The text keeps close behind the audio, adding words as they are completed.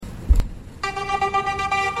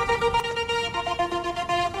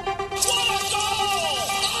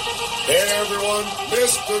everyone.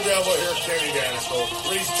 Mr. Devil here, Kenny Danisko,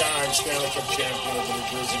 three-time Stanley Cup champion of the New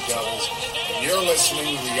Jersey Devils. And you're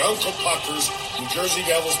listening to the Uncle Puckers New Jersey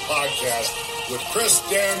Devils podcast with Chris,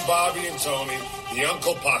 Dan, Bobby, and Tony, the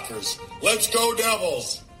Uncle Puckers. Let's go,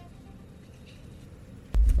 Devils!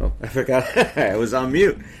 Oh, I forgot. I was on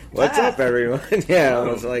mute. What's up, everyone? Yeah,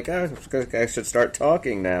 I was like, I should start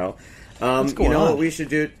talking now. What's going on? What we should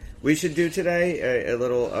do? We should do today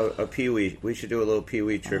a Pee-wee. We should do a little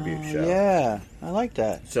Pee-wee tribute show. Yeah, I like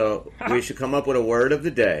that. So we should come up with a word of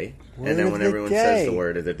the day, and then when everyone says the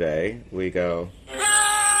word of the day, we go.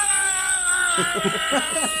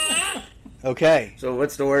 Okay. So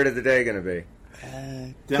what's the word of the day going to be?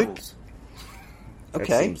 Devils.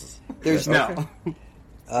 Okay. There's no.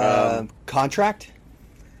 Contract.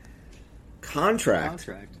 Contract.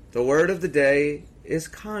 The word of the day is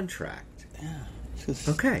contract. Yeah.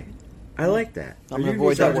 Okay. I like that. I'm going to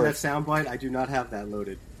avoid that word. That soundbite, I do not have that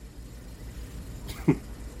loaded.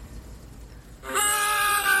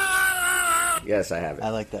 Yes, I have it.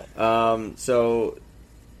 I like that. So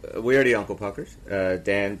we are the Uncle Puckers.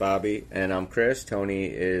 Dan, Bobby, and I'm Chris. Tony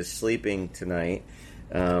is sleeping tonight,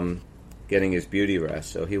 getting his beauty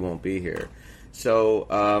rest, so he won't be here.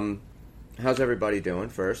 So, how's everybody doing?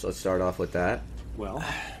 First, let's start off with that. Well,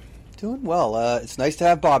 doing well. It's nice to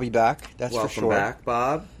have Bobby back. That's Welcome for sure. Welcome back,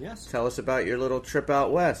 Bob. Yes. Tell us about your little trip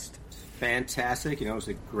out west. Fantastic. It was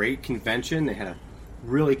a great convention. They had a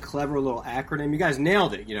really clever little acronym. You guys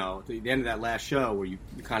nailed it, at the end of that last show where you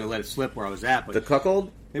kind of let it slip where I was at. But the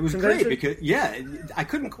cuckold? It was convention? great because, I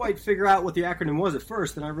couldn't quite figure out what the acronym was at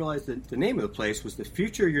first, and I realized that the name of the place was the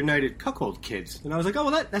Future United Cuckold Kids. And I was like, oh,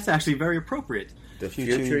 well, that's actually very appropriate. The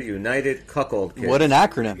Future United Cuckold Kids. What an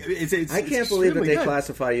acronym. I can't believe that they good.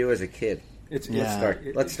 classify you as a kid. Let's start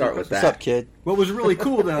with that. What's up, kid? What was really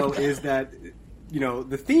cool, though, is that,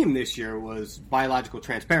 the theme this year was biological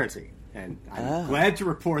transparency. And I'm glad to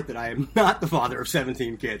report that I am not the father of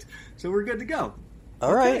 17 kids. So we're good to go.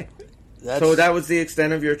 All right. So that was the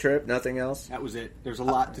extent of your trip? Nothing else? That was it. There's a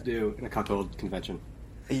lot to do in a cuckold convention.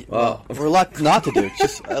 Well, a lot not to do.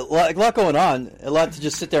 Just a lot going on. A lot to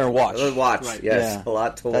just sit there and watch. Watch, right. Yes. Yeah. A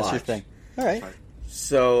lot to watch. That's your thing. All right.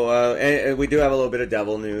 So, and we do have a little bit of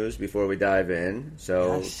devil news before we dive in.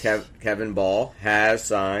 So, yes. Kevin Ball has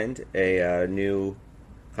signed a new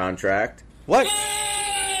contract. What?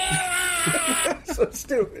 So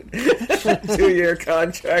stupid. 2-year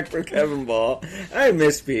contract for Kevin Ball. I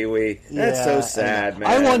miss Pee-wee. That's so sad, man.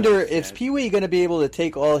 I wonder if Pee-wee going to be able to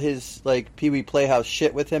take all his Pee-wee Playhouse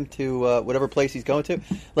shit with him to whatever place he's going to.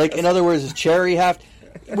 In other words, is Cherry have?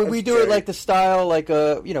 Would we do it like the style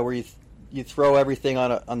where you throw everything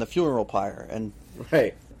on the funeral pyre and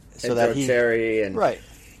right, so and that throw Terry and right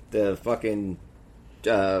the fucking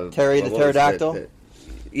Terry the pterodactyl.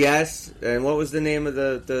 Yes, and what was the name of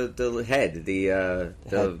the head,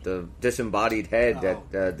 the disembodied head,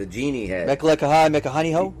 that the genie head? Mekalekahai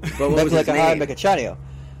Mekahaniho? But what was his name? Mekachanio.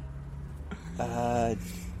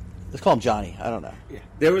 Let's call him Johnny. I don't know. Yeah.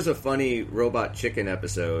 There was a funny Robot Chicken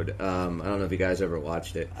episode. I don't know if you guys ever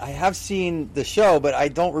watched it. I have seen the show, but I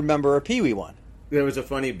don't remember a Pee-wee one. There was a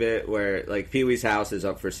funny bit where, Pee-wee's house is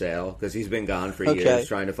up for sale because he's been gone for years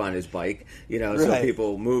trying to find his bike. So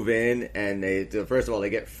people move in and first of all, they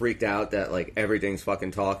get freaked out that, everything's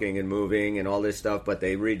fucking talking and moving and all this stuff, but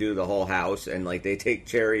they redo the whole house and, they take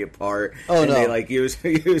Cherry apart and they, use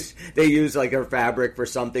her fabric for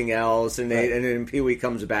something else and and then Pee-wee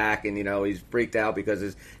comes back and, he's freaked out because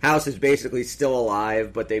his house is basically still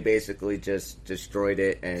alive, but they basically just destroyed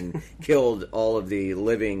it and killed all of the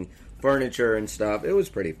living furniture and stuff. It was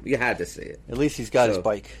pretty. You had to see it. At least he's got his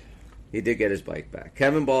bike. He did get his bike back.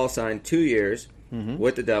 Kevin Ball signed 2 years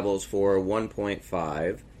with the Devils for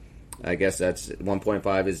 1.5. I guess that's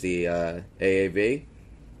 1.5 is the AAV.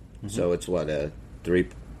 So it's what a 3.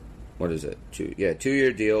 What is it?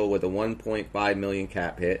 2-year deal with a 1.5 million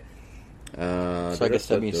cap hit. So I guess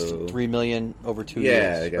that means $3 million over 2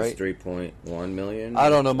 years. Yeah, I guess right? 3.1 million. I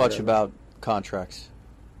don't know much about contracts.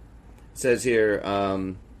 It says here.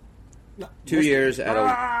 2 years at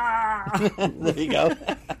a there you go.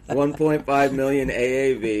 1.5 million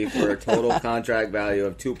AAV for a total contract value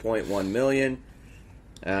of 2.1 million.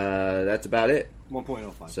 That's about it.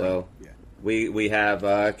 1.05. So we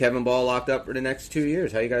have Kevin Ball locked up for the next 2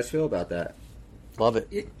 years. How you guys feel about that? Love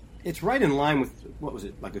it. It's right in line with, what was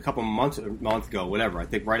it, a couple months ago, whatever. I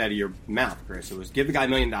think right out of your mouth, Chris. It was give the guy $1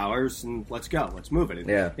 million and let's go, let's move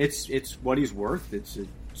it. It's what he's worth. It's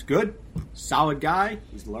good, solid guy.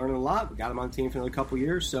 He's learning a lot. We got him on the team for another couple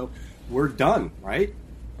years, so we're done, right?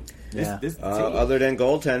 Other than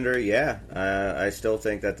goaltender, I still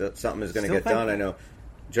think that something is going to get done. I know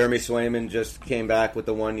Jeremy Swayman just came back with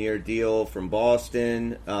a 1-year deal from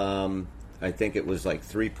Boston. I think it was like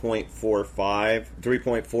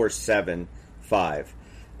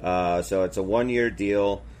 3.475. So it's a 1-year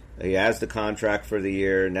deal. He has the contract for the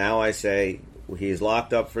year. Now I say he's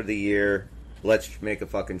locked up for the year. Let's make a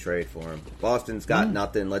fucking trade for him. Boston's got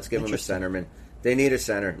nothing. Let's give him a centerman. They need a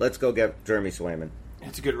center. Let's go get Jeremy Swayman.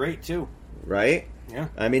 That's a good rate, too. Right? Yeah.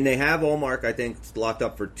 I mean, they have Olmark, I think, locked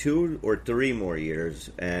up for 2 or 3 more years,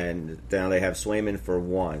 and now they have Swayman for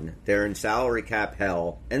 1. They're in salary cap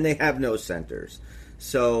hell, and they have no centers.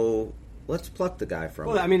 So let's pluck the guy from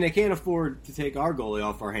Well, him. I mean, they can't afford to take our goalie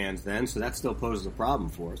off our hands then, so that still poses a problem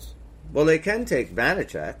for us. Well, they can take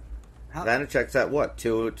Vanacek. Vanacek's at what,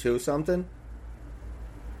 2 something?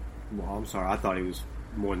 Well, I'm sorry. I thought he was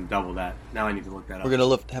more than double that. Now I need to look that up. We're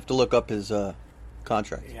going to have to look up his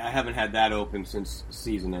contract. Yeah, I haven't had that open since the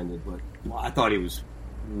season ended, but I thought he was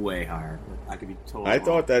way higher. I could be totally wrong.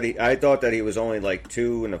 I thought that he was only like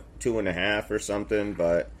 2.5 or something,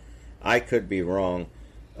 but I could be wrong.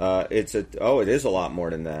 It is a lot more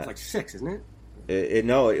than that. It's like 6, isn't it?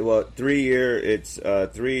 3 year. It's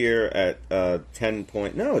 3 year at 10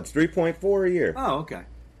 point. No, it's 3.4 a year. Oh, okay.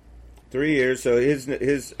 3 years. So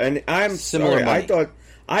his and I'm Similar sorry. money.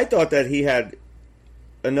 I thought that he had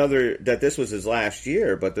that this was his last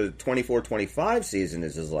year, but the 24-25 season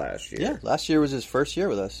is his last year. Yeah, last year was his first year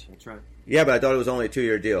with us. That's right. Yeah, but I thought it was only a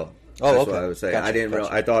 2-year deal. Oh, That's okay. what I was saying.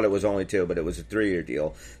 Gotcha. I thought it was only 2, but it was a 3-year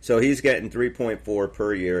deal. So he's getting 3.4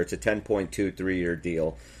 per year. It's a 10.2 3-year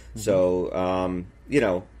deal. Mm-hmm. So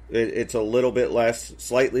it's a little bit less,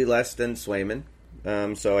 slightly less than Swayman.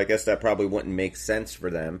 So I guess that probably wouldn't make sense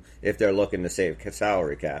for them if they're looking to save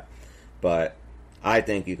salary cap. But I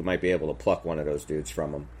think you might be able to pluck one of those dudes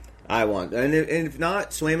from them. And if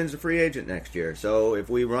not, Swayman's a free agent next year. So if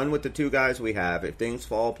we run with the 2 guys we have, if things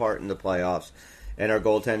fall apart in the playoffs, and our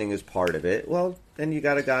goaltending is part of it, well, then you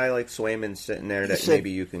got a guy like Swayman sitting there that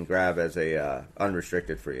maybe you can grab as a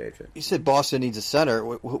unrestricted free agent. You said Boston needs a center.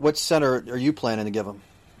 What center are you planning to give him?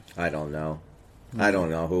 I don't know. I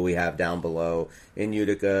don't know who we have down below in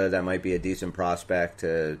Utica that might be a decent prospect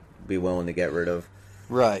to be willing to get rid of.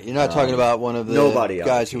 Right. You're not talking about one of the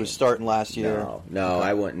guys who was starting last year. No, okay.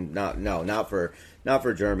 I wouldn't. Not for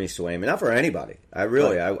Jeremy Swayman. Not for anybody.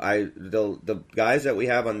 The guys that we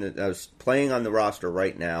have playing on the roster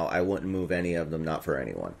right now, I wouldn't move any of them. Not for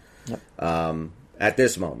anyone. Yep. At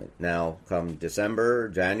this moment. Now, come December,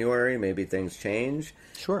 January, maybe things change.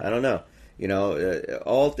 Sure. I don't know.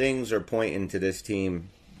 All things are pointing to this team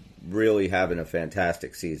really having a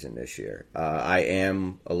fantastic season this year. I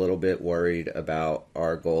am a little bit worried about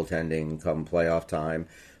our goaltending come playoff time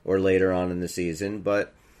or later on in the season,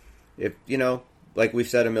 but if, like we've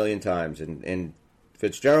said a million times, and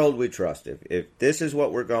Fitzgerald we trust. If this is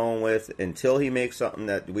what we're going with until he makes something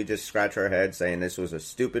that we just scratch our head saying this was a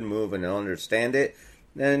stupid move and I don't understand it,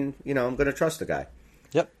 then, I'm going to trust the guy.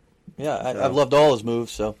 Yep. Yeah, I've loved all his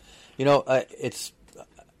moves, so,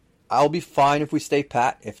 I'll be fine if we stay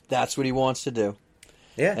pat, if that's what he wants to do.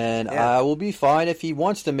 Yeah. And I will be fine if he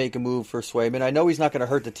wants to make a move for Swayman. I know he's not going to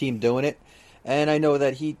hurt the team doing it, and I know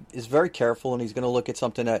that he is very careful, and he's going to look at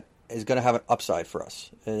something that is going to have an upside for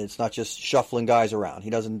us. And it's not just shuffling guys around. He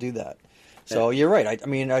doesn't do that. So you're right.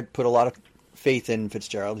 I put a lot of faith in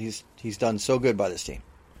Fitzgerald. He's done so good by this team.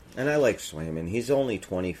 And I like Swayman. He's only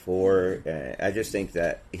 24. I just think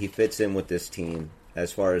that he fits in with this team.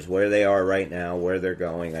 As far as where they are right now, where they're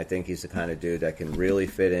going, I think he's the kind of dude that can really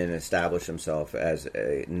fit in and establish himself as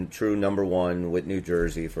a true number one with New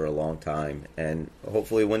Jersey for a long time and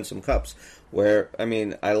hopefully win some cups.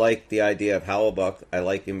 I like the idea of Hellebuyck. I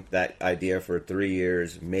like that idea for 3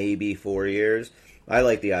 years, maybe 4 years. I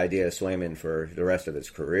like the idea of Swayman for the rest of his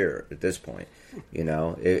career at this point,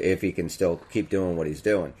 if he can still keep doing what he's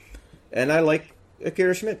doing. And I like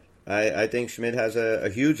Akira Schmidt. I think Schmidt has a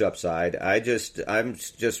huge upside. I'm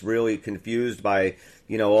just really confused by,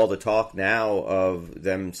 all the talk now of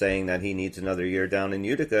them saying that he needs another year down in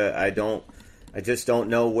Utica. I just don't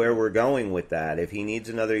know where we're going with that. If he needs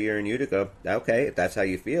another year in Utica, okay, if that's how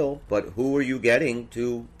you feel. But who are you getting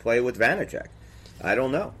to play with Vanacek? I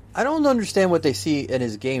don't know. I don't understand what they see in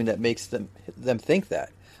his game that makes them think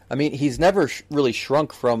that. I mean, he's never really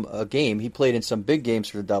shrunk from a game. He played in some big games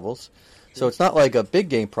for the Devils. So it's not like a big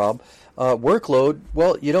game problem. Workload,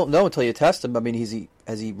 well, you don't know until you test him. I mean,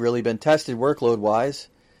 has he really been tested workload-wise?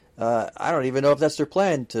 I don't even know if that's their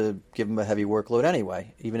plan to give him a heavy workload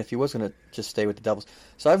anyway, even if he was going to just stay with the Devils.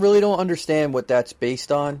 So I really don't understand what that's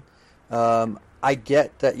based on. I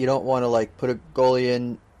get that you don't want to put a goalie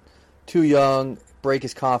in too young, break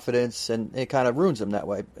his confidence, and it kind of ruins him that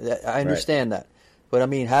way. I understand that. But, I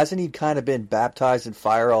mean, hasn't he kind of been baptized in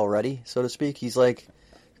fire already, so to speak? He's, like,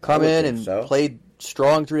 come in and played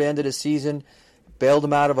strong through the end of the season, bailed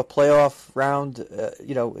him out of a playoff round.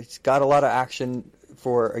 He's got a lot of action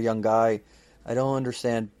for a young guy. I don't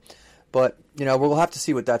understand. But, we'll have to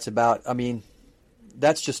see what that's about. I mean,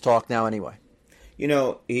 that's just talk now anyway.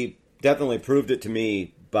 He definitely proved it to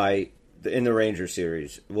me in the Rangers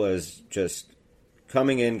series, was just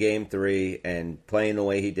coming in Game 3 and playing the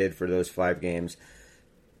way he did for those 5 games.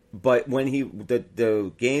 But when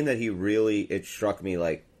the game that it struck me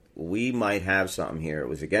like we might have something here. It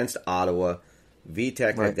was against Ottawa.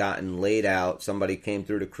 Vitek had gotten laid out. Somebody came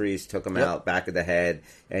through the crease, took him out, back of the head,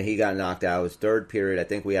 and he got knocked out. It was third period. I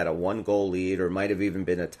think we had a 1-goal lead, or might have even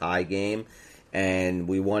been a tie game. And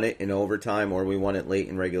we won it in overtime, or we won it late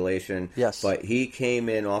in regulation. Yes. But he came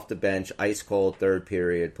in off the bench, ice cold, third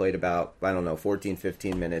period, played about, 14,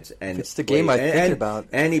 15 minutes. And it's the game I think about.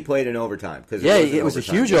 And he played in overtime. It was a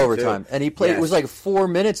huge overtime. And he played, it was like 4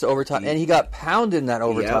 minutes overtime, and he got pounded in that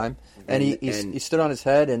overtime. Yep. And he stood on his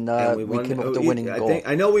head, and we came up with the winning goal.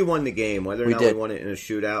 I know we won the game, whether or not we won it in a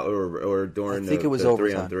shootout or during the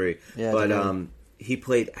 3-on-3. Yeah, but he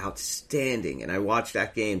played outstanding, and I watched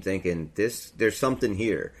that game thinking, there's something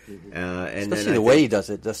here. Especially the way he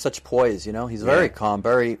does it. There's such poise, He's very calm,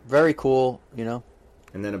 very, very cool, And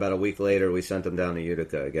then about a week later, we sent him down to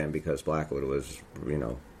Utica again because Blackwood was,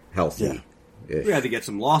 healthy. Yeah. We had to get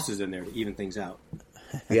some losses in there to even things out.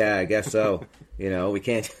 Yeah, I guess so. We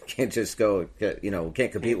can't just go,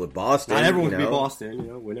 can't compete with Boston. Not everyone can be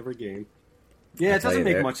Boston, win every game. Yeah, it doesn't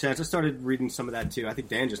make much sense. I started reading some of that, too. I think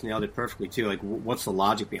Dan just nailed it perfectly, too. Like, what's the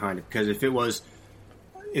logic behind it? Because if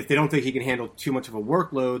they don't think he can handle too much of a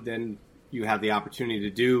workload, then you have the opportunity to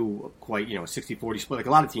do quite, a 60-40 split, like a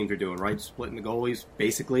lot of teams are doing, right? Splitting the goalies,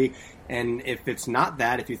 basically. And if it's not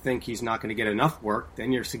that, if you think he's not going to get enough work,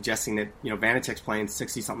 then you're suggesting that, Vanacek's playing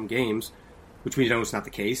 60-something games, which we know is not the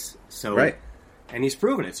case. So, right. And he's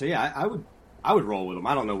proven it. So, yeah, I would roll with him.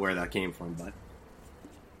 I don't know where that came from, but...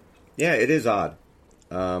 Yeah, it is odd.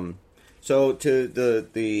 So to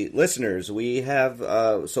the listeners, we have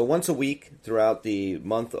so once a week throughout the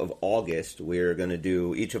month of August,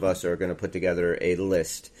 each of us are going to put together a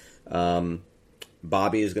list.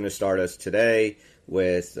 Bobby is going to start us today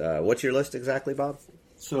with what's your list exactly, Bob?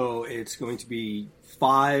 So it's going to be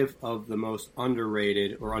 5 of the most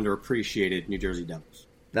underrated or underappreciated New Jersey Devils.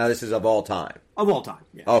 Now, this is of all time. Of all time,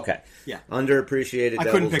 yeah. Okay. Yeah. Underappreciated I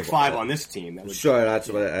couldn't pick 5 on this team. Sure, that's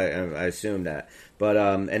what I assumed that. But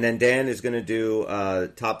and then Dan is going to do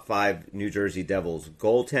top 5 New Jersey Devils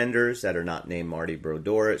goaltenders that are not named Marty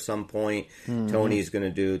Brodeur at some point. Mm-hmm. Tony's going to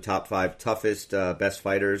do top 5 toughest, best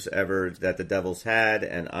fighters ever that the Devils had.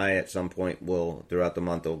 And I, at some point, throughout the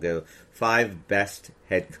month, will go 5 best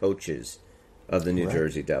head coaches of the New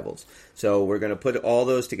Jersey Devils. So we're going to put all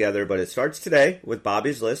those together, but it starts today with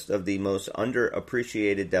Bobby's list of the most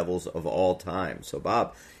underappreciated Devils of all time. So,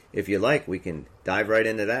 Bob, if you like, we can dive right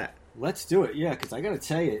into that. Let's do it, yeah, because I got to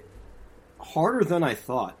tell you, harder than I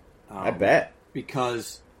thought. I bet.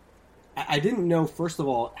 Because I didn't know, first of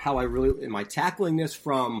all, how am I tackling this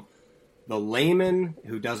from the layman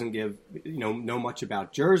who doesn't know much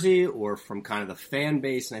about Jersey, or from kind of the fan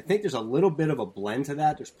base, and I think there's a little bit of a blend to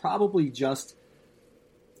that.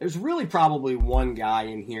 There's really probably one guy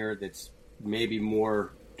in here that's maybe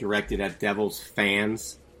more directed at Devils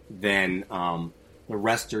fans than the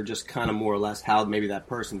rest are just kind of more or less how maybe that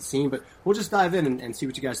person's seen. But we'll just dive in and see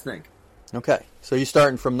what you guys think. Okay. So you're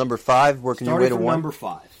starting from number 5, working your way to 1? Number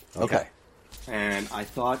 5. Okay. And I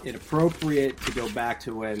thought it appropriate to go back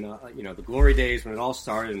to when, the glory days when it all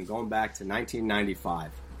started, and going back to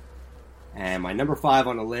 1995. And my number 5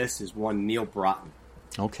 on the list is one Neil Broughton.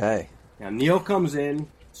 Okay. Now, Neil comes in,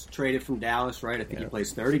 traded from Dallas, right? I think he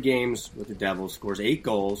plays 30 games with the Devils, scores 8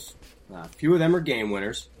 goals. A few of them are game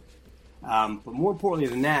winners. But more importantly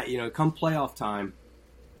than that, come playoff time,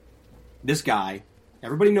 this guy,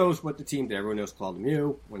 everybody knows what the team did. Everyone knows Claude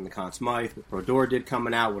Lemieux, when the Conn Smythe, what Brodeur did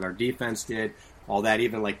coming out, what our defense did, all that,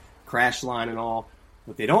 even like crash line and all.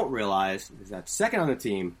 What they don't realize is that second on the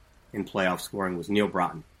team in playoff scoring was Neil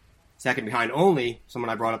Broughton. Second behind only someone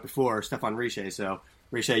I brought up before, Stéphane Richer. So,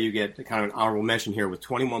 Richer, you get kind of an honorable mention here with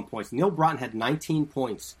 21 points. Neil Broughton had 19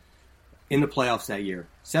 points in the playoffs that year.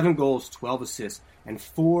 7 goals, 12 assists, and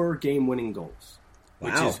 4 game-winning goals. Wow.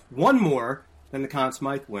 Which is 1 more than the Conn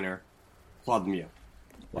Smythe winner, Claude Lemieux.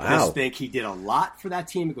 Wow. I just think he did a lot for that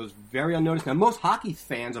team. It goes very unnoticed. Now, most hockey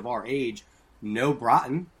fans of our age know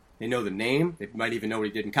Broughton. They know the name. They might even know what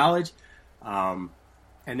he did in college. And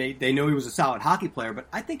they know he was a solid hockey player, but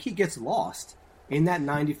I think he gets lost in that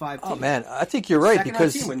 95 team. Oh, man, I think you're right. Second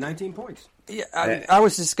because team with 19 points. Yeah, I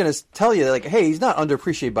was just going to tell you, like, hey, he's not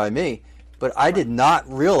underappreciated by me, but I did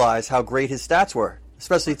not realize how great his stats were,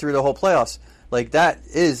 especially through the whole playoffs. Like, that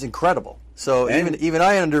is incredible. So even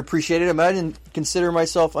I underappreciated him. I didn't consider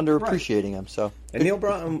myself underappreciating him. So and Neil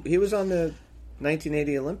Broughton, he was on the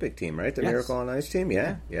 1980 Olympic team, right? The Miracle on Ice team.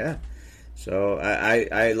 Yeah. So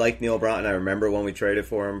I like Neil Broughton. I remember when we traded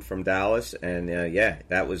for him from Dallas, and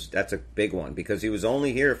that's a big one because he was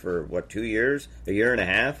only here for 2 years, a year and a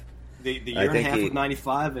half. The year and a half of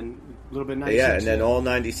 95 and a little bit of 96. Yeah, and then all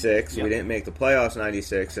 96. Yep. We didn't make the playoffs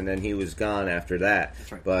 96, and then he was gone after that.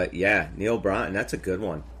 That's right. But yeah, Neil Broughton, that's a good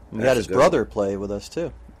one. We had his brother play with us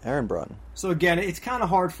too, Aaron Broughton. So again, it's kind of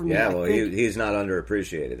hard for me. Yeah, well, he's not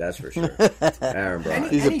underappreciated, that's for sure. Aaron Broughton.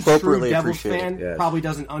 He's any appropriately true Devils appreciated. fan probably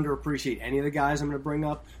doesn't underappreciate any of the guys I'm going to bring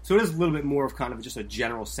up. So it is a little bit more of kind of just a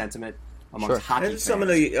general sentiment amongst hockey fans. Some of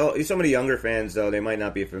the younger fans, though, they might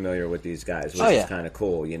not be familiar with these guys, which is kind of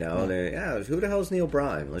cool, you know. Who the hell's Neil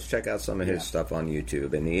Broughton? Let's check out some of his stuff on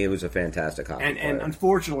YouTube. And he was a fantastic hockey player. And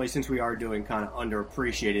unfortunately, since we are doing kind of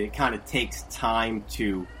underappreciated, it kind of takes time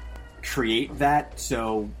to create that.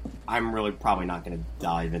 So I'm really probably not going to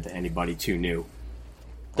dive into anybody too new.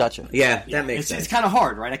 Gotcha. Yeah, that makes sense. It's kind of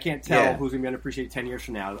hard, right? I can't tell who's going to be underappreciated 10 years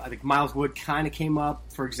from now. I think Miles Wood kind of came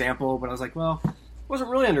up, for example, but I was like, well, wasn't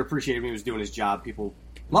really underappreciated when he was doing his job. People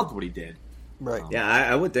loved what he did. Right.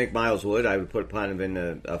 I would think Miles Wood, I would put kind of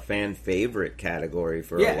in a fan favorite category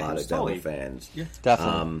for a lot of Devil fans. Yeah,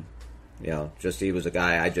 definitely. Just he was a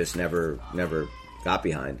guy I just never got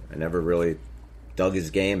behind. I never really dug his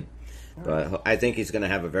game. But I think he's going to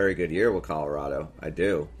have a very good year with Colorado. I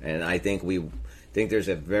do. And I think there's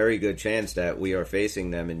a very good chance that we are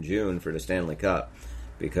facing them in June for the Stanley Cup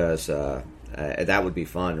because that would be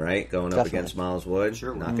fun, right? Going up against Miles Wood,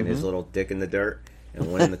 knocking his little dick in the dirt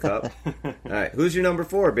and winning the cup. All right, who's your number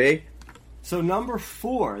 4, B? So number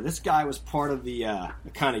 4, this guy was part of the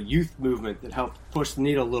kind of youth movement that helped push the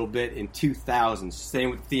needle a little bit in 2000,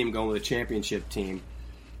 staying with the theme, going with a championship team.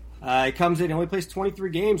 He comes in, he only plays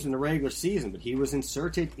 23 games in the regular season, but he was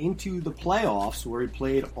inserted into the playoffs where he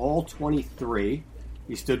played all 23.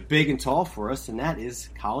 He stood big and tall for us, and that is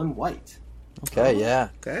Colin White. Okay, yeah.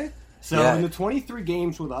 Okay. So in the 23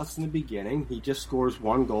 games with us in the beginning, he just scores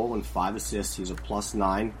 1 goal and 5 assists. He's a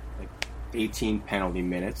 +9, 18 penalty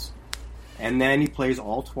minutes. And then he plays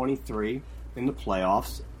all 23 in the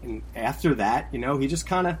playoffs. And after that, he just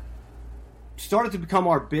kind of started to become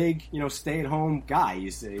our big, stay-at-home guy. He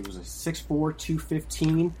was a 6'4",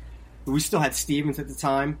 215. We still had Stevens at the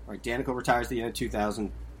time. Right, Danico retires at the end of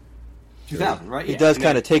 2000, right? He does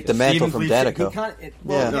kind of take the mantle from Danico.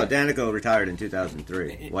 No, Danico retired in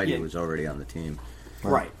 2003. Whitey was already on the team.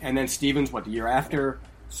 Right. And then Stevens, the year after?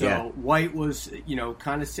 So White was,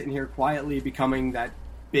 kind of sitting here quietly becoming that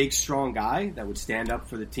big, strong guy that would stand up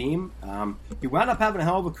for the team. He wound up having a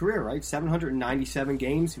hell of a career, right? 797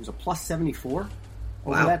 games. He was a +74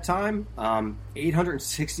 over that time.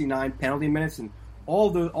 869 penalty minutes, and all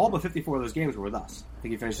but 54 of those games were with us. I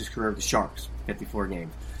think he finished his career with the Sharks, 54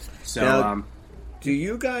 games. So, now, do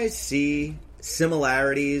you guys see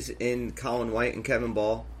similarities in Colin White and Kevin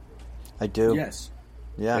Ball? I do. Yes.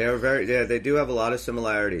 Yeah, they do have a lot of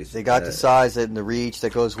similarities. They got the size and the reach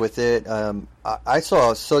that goes with it. I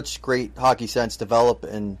saw such great hockey sense develop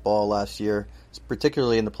in Ball last year,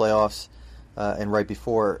 particularly in the playoffs and right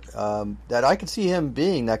before, that I could see him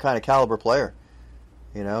being that kind of caliber player.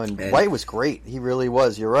 And White was great. He really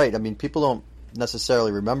was. You're right. I mean, people don't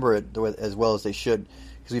necessarily remember it as well as they should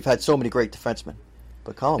because we've had so many great defensemen.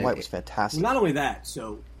 But Colin White was fantastic. Well, not only that,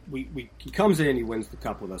 so he comes in, he wins the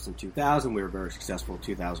Cup with us in 2000. We were very successful in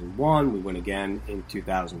 2001. We win again in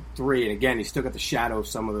 2003. And again, he still got the shadow of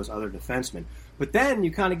some of those other defensemen. But then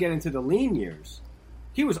you kind of get into the lean years.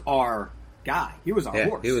 He was our guy. He was our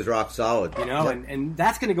horse. He was rock solid. And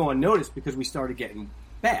that's going to go unnoticed because we started getting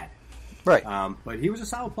bad. Right. But he was a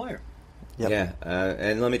solid player. Yep. Yeah.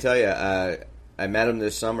 And let me tell you, I met him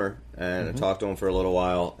this summer and I talked to him for a little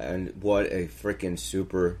while, and what a freaking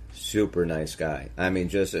super, super nice guy. I mean,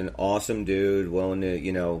 just an awesome dude, willing to,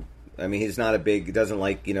 he's not he doesn't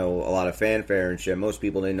like, a lot of fanfare and shit. Most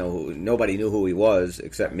people didn't know nobody knew who he was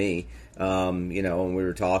except me. And we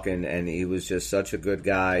were talking, and he was just such a good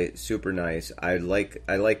guy, super nice. I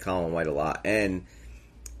like Colin White a lot. And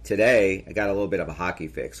today, I got a little bit of a hockey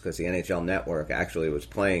fix because the NHL Network actually was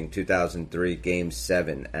playing 2003 Game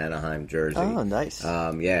 7 Anaheim Jersey. Oh, nice.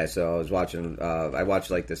 So I was watching. I watched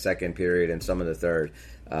the second period and some of the third.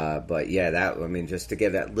 But just to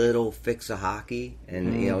get that little fix of hockey,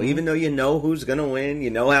 and even though who's going to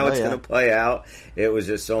win, how it's going to play out, it was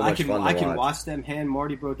just so much fun to watch. I can watch them hand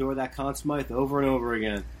Marty Brodeur that Conn Smythe over and over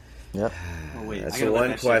again. Yep. Oh wait, that's the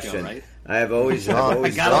one question. Go, right? I've always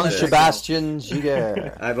Jean-Sebastien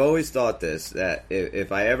Giguère. I've always thought this, that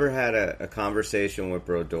if I ever had a conversation with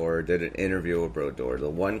Brodeur, did an interview with Brodeur,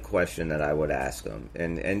 the one question that I would ask him,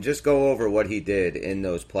 and just go over what he did in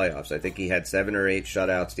those playoffs. I think he had 7 or 8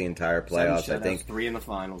 shutouts the entire playoffs. 7 shutouts, I think 3 in the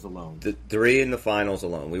finals alone. 3 in the finals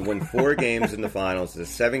alone. We win 4 games in the finals. The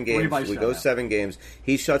 7 games, we go 7 games.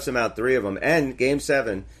 He shuts them out 3 of them. And Game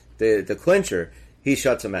 7, the clincher, he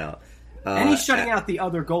shuts them out. And he's shutting out the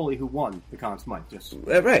other goalie who won the Conn Smythe.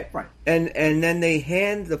 Right. And then they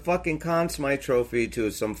hand the fucking Conn Smythe trophy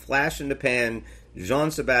to some flash in the pan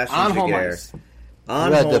Jean-Sebastien Giguère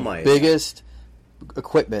on home ice. The biggest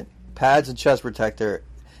equipment, pads and chest protector.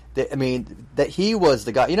 That he was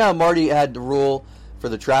the guy. You know how Marty had the rule for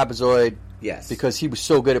the trapezoid? Yes. Because he was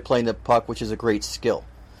so good at playing the puck, which is a great skill.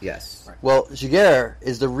 Yes. Right. Well, Giguère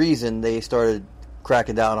is the reason they started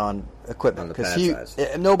cracking down on equipment, because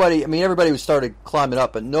everybody started climbing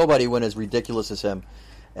up, but nobody went as ridiculous as him,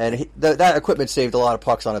 and that equipment saved a lot of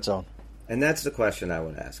pucks on its own. And that's the question I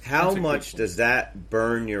would ask: how much does that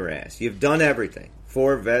burn your ass? You've done everything,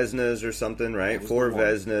 4 Vezinas or something, right? 4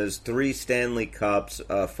 Vezinas, 3 Stanley Cups,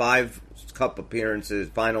 5 Cup appearances,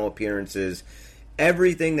 final appearances,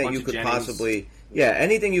 everything that you could possibly. Yeah,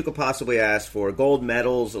 anything you could possibly ask for. Gold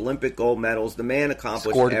medals, Olympic gold medals. The man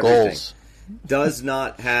accomplished everything. Goals. Does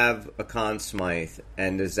not have a Conn Smythe,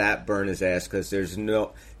 and does that burn his ass? Because there's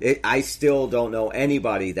I still don't know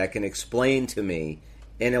anybody that can explain to me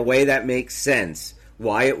in a way that makes sense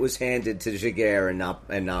why it was handed to Giguère and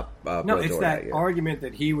not No, it's that argument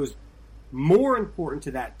that he was more important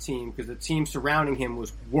to that team because the team surrounding him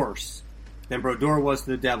was worse than Brodeur was to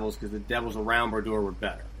the Devils because the Devils around Brodeur were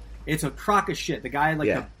better. It's a crock of shit. The guy had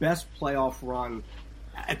the best playoff run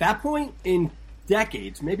at that point in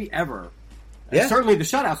decades, maybe ever. Yeah. Certainly the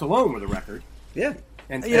shutouts alone were the record. Yeah.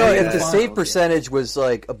 And if the save percentage was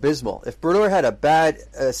abysmal, if Brodeur had a bad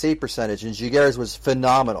save percentage and Giguère's was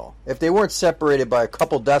phenomenal, if they weren't separated by a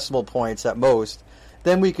couple decimal points at most,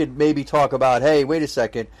 then we could maybe talk about, hey, wait a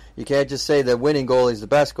second, you can't just say the winning goalie is the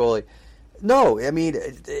best goalie. No,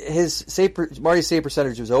 Marty's save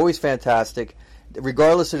percentage was always fantastic.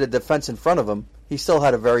 Regardless of the defense in front of him, he still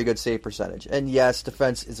had a very good save percentage. And yes,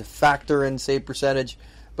 defense is a factor in save percentage.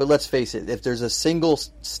 But let's face it, if there's a single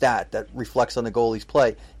stat that reflects on the goalie's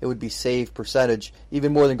play, it would be save percentage,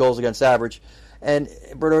 even more than goals against average. And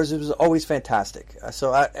Brodeur's was always fantastic.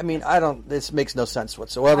 So, this makes no sense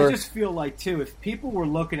whatsoever. I just feel like, too, if people were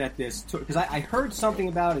looking at this, because I heard something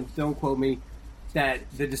about, and don't quote me, that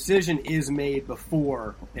the decision is made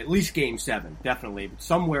before at least Game 7, definitely, but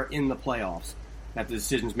somewhere in the playoffs that the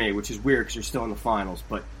decision's made, which is weird because you're still in the finals.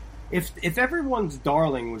 But if everyone's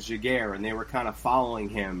darling was Giguère and they were kind of following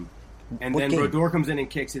him, and then Brodeur comes in and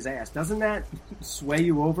kicks his ass, doesn't that sway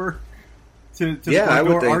you over to the Brodeur I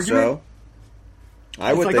would think argument? So.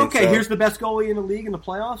 I would think so. Here's the best goalie in the league in the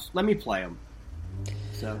playoffs. Let me play him.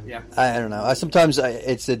 So yeah, I don't know. Sometimes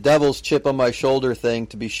it's the devil's chip on my shoulder thing,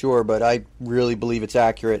 to be sure, but I really believe it's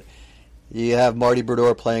accurate. You have Marty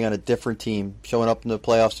Brodeur playing on a different team, showing up in the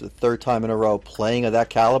playoffs for the 3rd time in a row, playing of that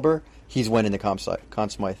caliber. He's winning the Conn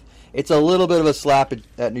Smythe. It's a little bit of a slap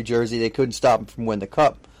at New Jersey. They couldn't stop him from winning the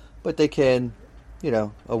cup, but they can,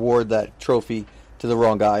 award that trophy to the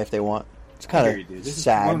wrong guy if they want. It's kind of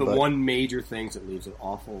sad. One of the one major things that leaves an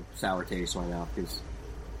awful sour taste in my mouth because,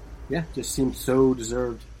 just seems so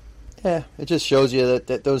deserved. Yeah, it just shows you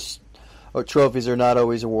that those trophies are not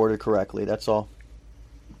always awarded correctly. That's all.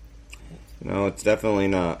 No, it's definitely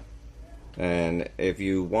not. And if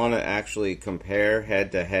you want to actually compare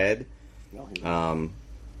head to head,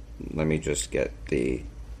 let me just get the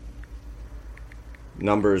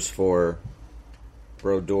numbers for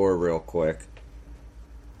Brodeur real quick.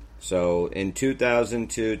 So in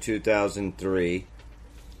 2002-2003,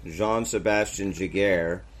 Jean-Sebastien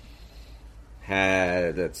Giguère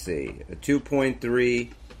had, a 2.3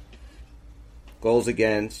 goals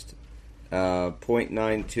against,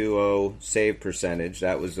 .920 save percentage.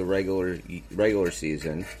 That was the regular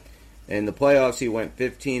season. In the playoffs, he went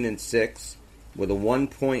 15-6 with a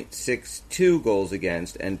 1.62 goals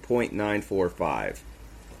against and .945.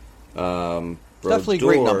 Definitely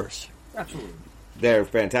great numbers. Absolutely. They're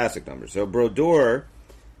fantastic numbers. So Brodeur,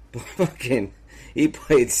 he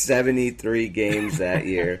played 73 games that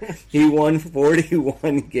year. He won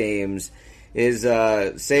 41 games. His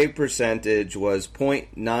save percentage was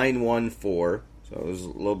 .914, so it was a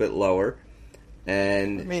little bit lower.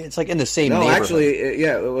 And it's like in the same neighborhood. No, actually,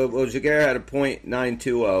 Giguère had a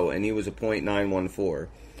 .920, and he was a .914.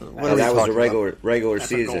 That was a regular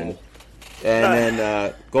season. And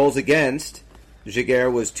then goals against,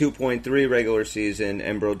 Giguère was 2.3 regular season,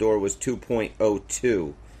 and Brodeur was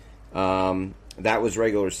 2.02. That was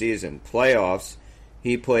regular season. Playoffs,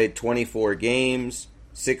 he played 24 games,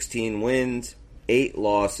 16 wins, 8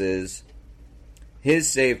 losses. His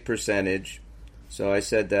save percentage, so I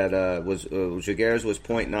said that Jaguars was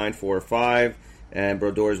 .945 and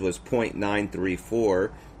Brodor's was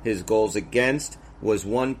 .934. His goals against was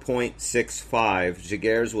 1.65.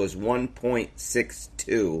 Jaguars was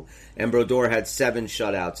 1.62. And Brodor had 7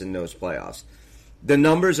 shutouts in those playoffs. The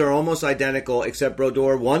numbers are almost identical, except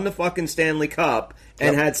Brodor won the fucking Stanley Cup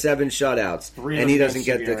and had 7 shutouts. And he doesn't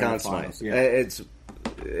get the Conn Smythe. Yeah. It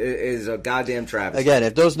is a goddamn travesty. Again,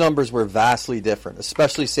 if those numbers were vastly different,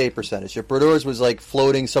 especially save percentage, if Brodor's was like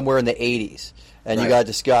floating somewhere in the 80s, and you got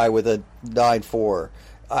this guy with a 9.4,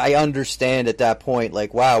 I understand at that point,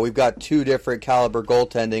 like, wow, we've got 2 different caliber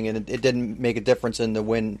goaltending, and it didn't make a difference in the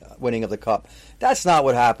winning of the cup. That's not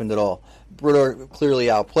what happened at all. Brodor clearly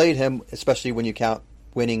outplayed him, especially when you count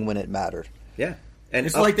winning when it mattered. Yeah, and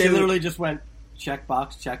it's like they literally just went check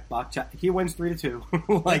box, check. He wins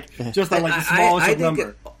 3-2, like just on like the smallest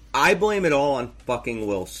number. I blame it all on fucking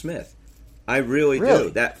Will Smith. I really do.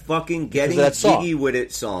 That fucking Getting Jiggy With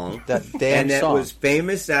It song. That damn song. And that was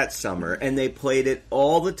famous that summer, and they played it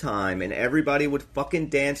all the time, and everybody would fucking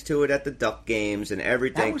dance to it at the Duck games and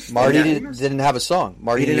everything. Marty didn't have a song.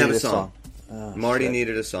 Marty didn't needed have a song. Marty shit.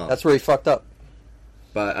 needed a song. That's where he fucked up.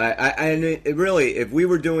 But I really, if we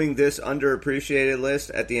were doing this underappreciated list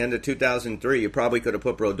at the end of 2003, you probably could have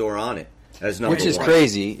put Brodor on it as number 1. Which is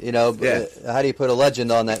crazy, you know. Yeah. How do you put a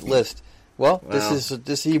legend on that list? Well,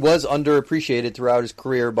 this he was underappreciated throughout his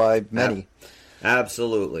career by many.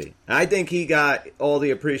 Absolutely. I think he got all the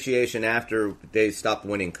appreciation after they stopped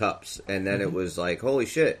winning cups, and then it was like, holy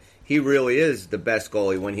shit, he really is the best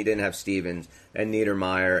goalie when he didn't have Stevens and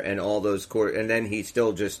Niedermeyer and all those and then he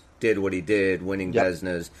still just did what he did, winning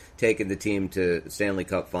Vezinas, taking the team to Stanley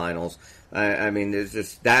Cup Finals. I mean,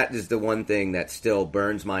 that is the one thing that still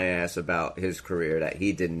burns my ass about his career, that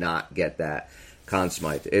he did not get that Conn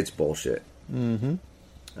Smythe. It's bullshit. Mm-hmm.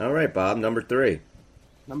 All right, Bob, number 3.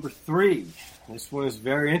 Number 3. This one is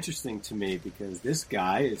very interesting to me because this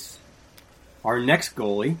guy is our next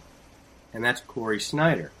goalie, and that's Corey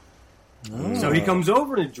Schneider. Oh. So he comes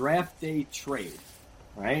over in a draft day trade,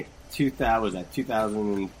 right?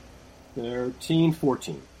 2013,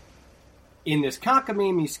 14. In this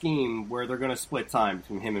cockamamie scheme where they're going to split time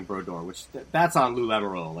between him and Brodor, which that's on Lou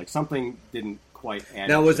Lamoriello. Like, something didn't quite add.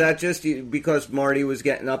 Now, was that just because Marty was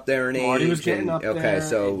getting up there in age? Marty was getting up there. Okay,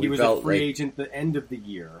 so he was a free agent at the end of the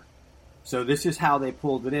year. So this is how they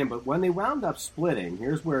pulled it in. But when they wound up splitting,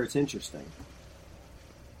 here's where it's interesting.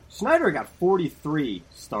 Schneider got 43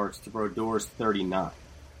 starts to Brodor's 39.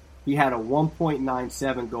 He had a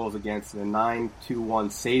 1.97 goals against and a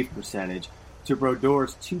 9.21 save percentage to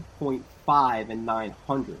Brodor's 2.5 and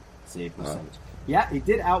 900 save percentage. Yeah, he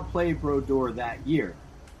did outplay Brodor that year.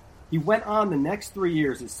 He went on the next 3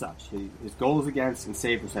 years as such. His goals against and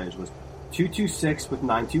save percentage was 2.26 with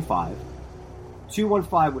 9.25,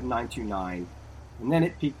 2.15 with 9.29, and then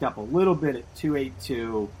it peaked up a little bit at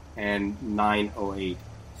 2.82 and 9.08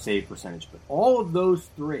 save percentage. But all of those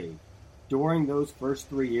three during those first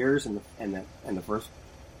 3 years and the first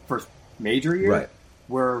major year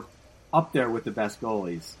were up there with the best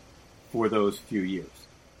goalies for those few years.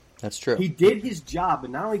 That's true. He did his job, but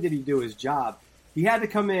not only did he do his job, he had to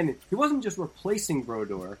come in. He wasn't just replacing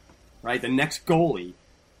Brodor, right, the next goalie.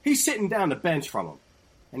 He's sitting down the bench from him.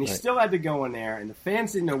 And he still had to go in there, and the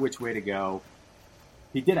fans didn't know which way to go.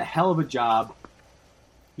 He did a hell of a job.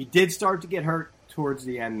 He did start to get hurt towards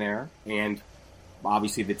the end there, and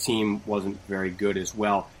obviously the team wasn't very good as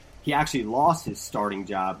well. He actually lost his starting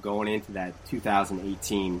job going into that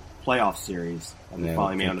 2018 playoff series, and they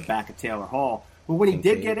finally made on the back of Taylor Hall. But when he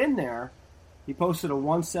did get in there, he posted a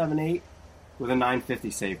 1.78 with a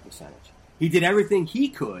 950 save percentage. He did everything he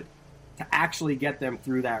could to actually get them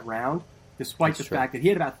through that round, despite the fact that he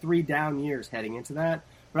had about 3 down years heading into that.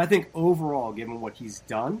 But I think overall, given what he's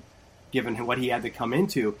done, given what he had to come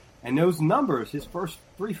into, and those numbers, his first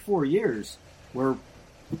 3-4 years were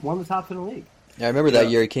one of the top in the league. Yeah, I remember that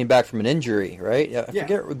year he came back from an injury, right? I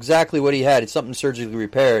forget exactly what he had. It's something surgically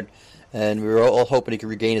repaired, and we were all hoping he could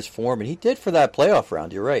regain his form, and he did for that playoff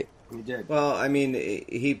round. You're right. He did. Well, I mean,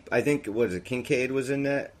 I think, was it Kincaid was in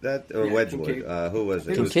that or Wedgwood? Who was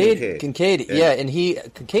it? Kincaid, and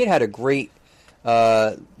Kincaid had a great,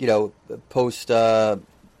 post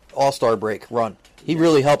All-Star break run. He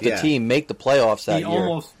really helped the team make the playoffs that year. He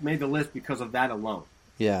almost made the list because of that alone.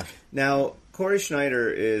 Yeah. Now, Corey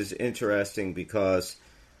Schneider is interesting because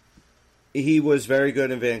he was very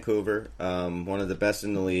good in Vancouver, one of the best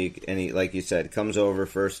in the league, and he, like you said, comes over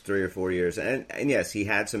first 3 or 4 years. And yes, he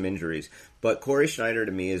had some injuries, But Corey Schneider,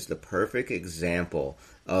 to me, is the perfect example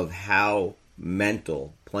of how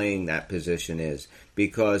mental playing that position is,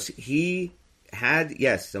 because he had,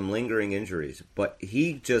 yes, some lingering injuries, but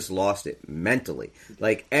he just lost it mentally.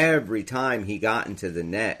 Like, every time he got into the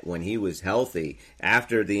net when he was healthy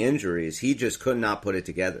after the injuries, he just could not put it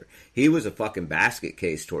together. He was a fucking basket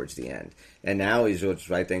case towards the end. And now he's,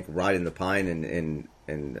 I think, riding the pine in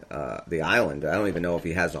the island. I don't even know if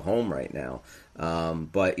he has a home right now.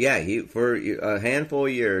 But yeah, he, for a handful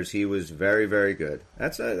of years, he was very, very good.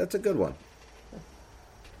 That's a good one.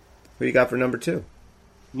 Who you got for number 2?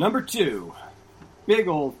 Number 2. Big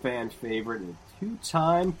old fan favorite and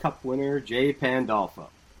two-time Cup winner, Jay Pandolfo.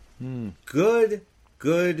 Good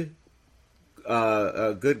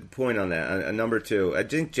point on that. Number 2. I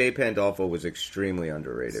think Jay Pandolfo was extremely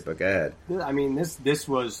underrated, but go ahead. I mean, this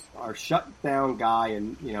was our shutdown guy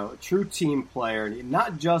and, a true team player, and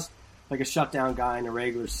not just like a shutdown guy in a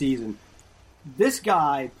regular season. This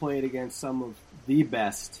guy played against some of the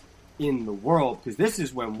best in the world, because this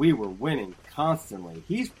is when we were winning constantly.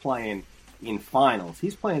 He's playing in finals.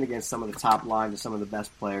 He's playing against some of the top line to some of the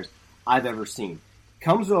best players I've ever seen.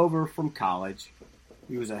 Comes over from college.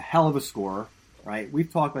 He was a hell of a scorer, right?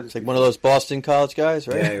 We've talked about this. It's like one of those Boston college guys,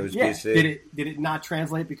 right? Yeah, he was BC. Did it not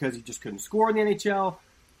translate because he just couldn't score in the NHL?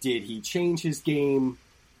 Did he change his game,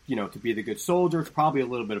 to be the good soldier? It's probably a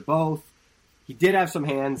little bit of both. He did have some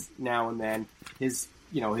hands now and then. His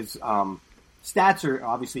stats are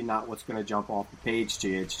obviously not what's going to jump off the page to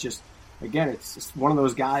you. It's just, again, it's just one of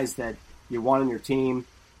those guys that you want on your team.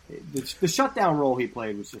 The shutdown role he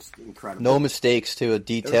played was just incredible. No mistakes, too. A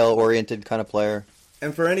detail-oriented kind of player.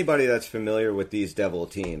 And for anybody that's familiar with these Devil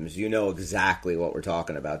teams, you know exactly what we're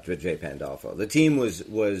talking about with Jay Pandolfo. The team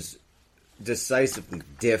was decisively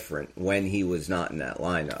different when he was not in that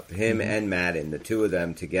lineup. Him and Madden, the two of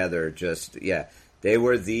them together, they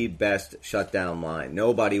were the best shutdown line.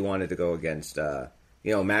 Nobody wanted to go against,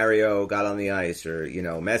 Mario got on the ice, or,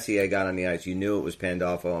 Messier got on the ice. You knew it was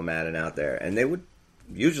Pandolfo and Madden out there. And they would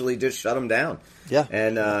usually just shut him down. Yeah.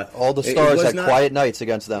 And all the stars had quiet nights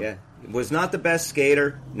against them. Yeah. Was not the best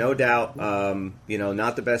skater, no doubt.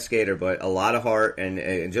 Not the best skater, but a lot of heart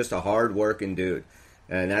and just a hard-working dude.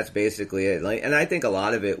 And that's basically it. And I think a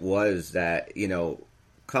lot of it was that,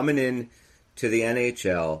 coming in to the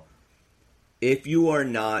NHL, if you are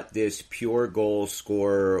not this pure goal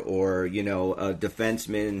scorer or, a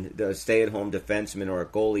defenseman, a stay-at-home defenseman or a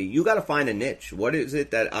goalie, you got to find a niche. What is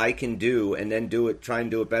it that I can do and then try and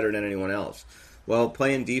do it better than anyone else? Well,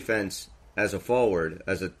 playing defense as a forward,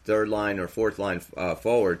 as a third line or fourth line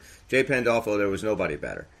forward, Jay Pandolfo, there was nobody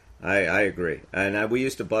better. I agree. And we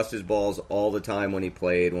used to bust his balls all the time when he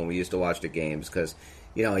played, when we used to watch the games, because,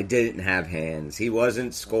 he didn't have hands. He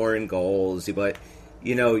wasn't scoring goals, but...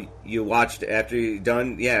 you watched after you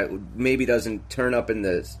done, maybe doesn't turn up in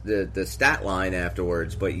the stat line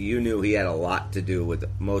afterwards, but you knew he had a lot to do with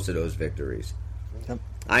most of those victories. Yep.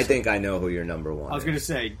 I think I know who your number 1 is. I was going to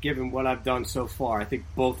say, given what I've done so far, I think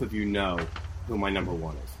both of you know who my number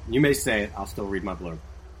 1 is. You may say it, I'll still read my blurb.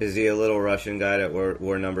 Is he a little Russian guy that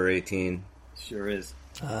wore number 18? Sure is.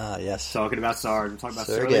 Yes. Talking about Sarge. We're talking about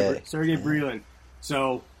Sergei Brylin.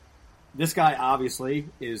 So, this guy obviously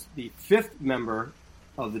is the 5th member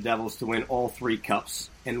of the Devils to win all 3 cups,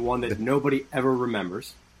 and one that nobody ever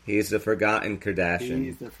remembers. He's the forgotten Kardashian.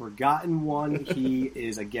 He's the forgotten one. He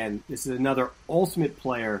is, again, this is another ultimate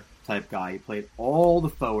player type guy. He played all the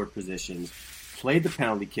forward positions, played the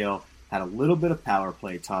penalty kill, had a little bit of power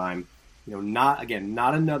play time. Not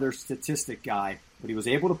another statistic guy, but he was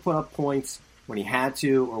able to put up points when he had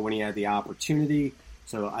to or when he had the opportunity.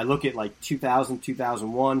 So I look at like 2000,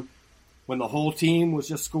 2001, when the whole team was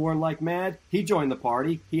just scoring like mad. He joined the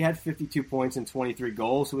party. He had 52 points and 23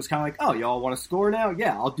 goals. So it was kind of like, oh, y'all want to score now?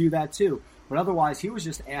 Yeah, I'll do that too. But otherwise, he was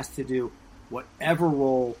just asked to do whatever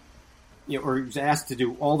role, or he was asked to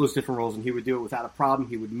do all those different roles, and he would do it without a problem.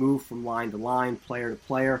 He would move from line to line, player to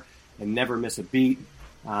player, and never miss a beat.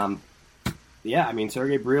 Sergei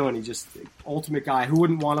Brylin, he's just the ultimate guy. Who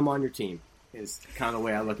wouldn't want him on your team is kind of the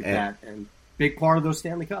way I look at that. And big part of those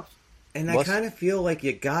Stanley Cups. And I kind of feel like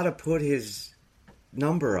you got to put his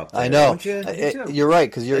number up there, I know. Don't you? You're right,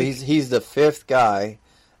 because he's the 5th guy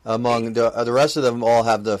among the rest of them. All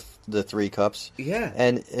have the 3 cups. Yeah.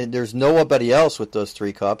 And there's nobody else with those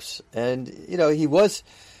 3 cups. And, he was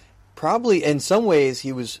probably, in some ways,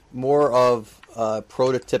 he was more of a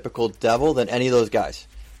prototypical Devil than any of those guys.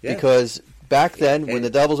 Yeah. Because back then, when the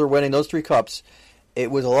Devils were winning those 3 cups,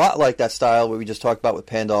 it was a lot like that style we just talked about with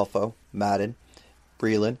Pandolfo, Madden,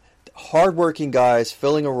 Brylin. Hardworking guys,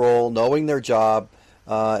 filling a role, knowing their job,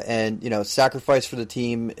 and sacrifice for the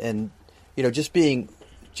team, and just being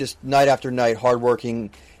just night after night,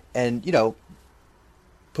 hardworking, and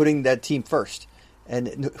putting that team first.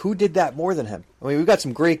 And who did that more than him? I mean, we've got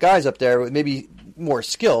some great guys up there with maybe more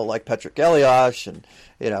skill, like Patrick Elias and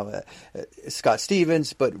Scott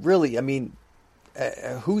Stevens. But really, I mean,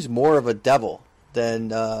 who's more of a devil than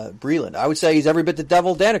Breland? I would say he's every bit the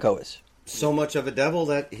devil Danico is. So much of a devil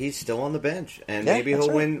that he's still on the bench, and maybe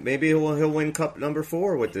he'll win. Maybe he'll win Cup number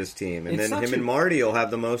 4 with this team, and then him and Marty will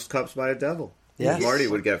have the most cups by a devil. Yeah, Marty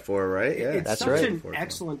would get 4, right? Yeah, it's that's such right. an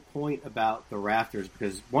excellent point about the rafters,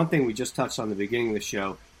 because one thing we just touched on the beginning of the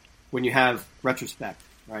show, when you have retrospect,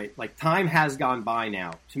 right? Like, time has gone by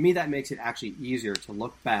now. To me, that makes it actually easier to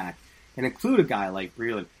look back and include a guy like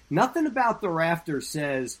Breland. Nothing about the rafters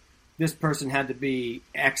says this person had to be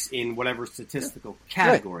X in whatever statistical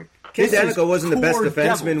category. Right. Danico wasn't the best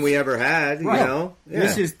defenseman we ever had, right. You know?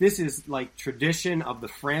 Yeah. This is like tradition of the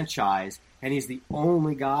franchise, and he's the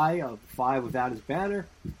only guy of 5 without his banner.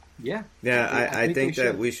 Yeah. Yeah, I think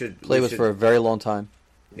that we should play with for a very long time.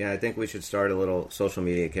 Yeah, I think we should start a little social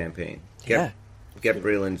media campaign. Get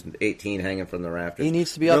Breland's 18 hanging from the rafters. He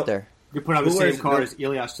needs to be up there. You put on the same card as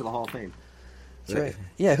Elias to the Hall of Fame. That's right.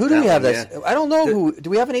 Yeah, who do we have? I don't know who. Do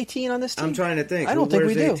we have an 18 on this team? I'm trying to think. I don't think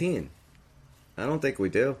we do. 18? I don't think we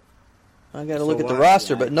do. I got to look at the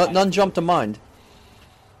roster, but none jump to mind.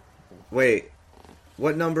 Wait,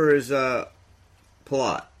 what number is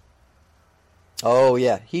Palat? Oh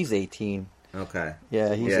yeah, he's 18. Okay.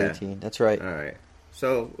 Yeah, he's 18. That's right. All right.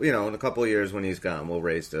 So in a couple of years when he's gone, we'll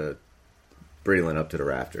raise the Breland up to the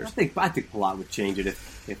rafters. I think Palat would change it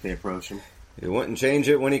if they approach him. He wouldn't change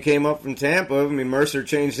it when he came up from Tampa. I mean, Mercer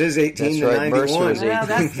changed his 18 to 91.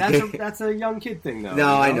 Mercer That's a young kid thing, though.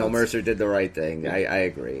 No, I know. Mercer did the right thing. I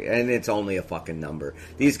agree. And it's only a fucking number.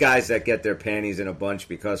 These guys that get their panties in a bunch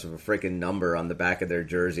because of a freaking number on the back of their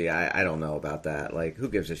jersey, I don't know about that. Like, who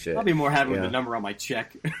gives a shit? I'll be more happy with the number on my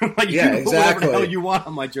check. Like, yeah, exactly. Whatever the hell you want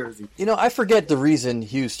on my jersey. I forget the reason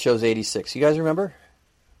Hughes chose 86. You guys remember?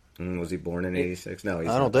 Was he born in 86? No, I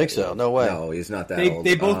don't think so. No way. No, he's not that old.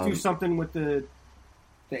 They both do something with the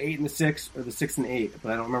 8 and the 6, or the 6 and 8,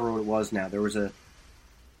 but I don't remember what it was now. There was a...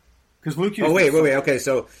 Because Luke Hughes... Oh, wait. Okay,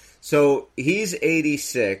 so he's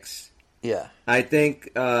 86. Yeah. I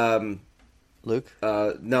think... Luke?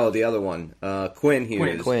 No, the other one. Quinn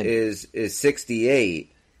Hughes Quinn. is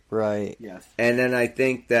 68. Right. Yes. And then I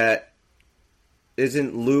think that...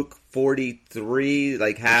 Isn't Luke 43,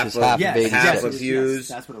 like half of Hughes? Yes,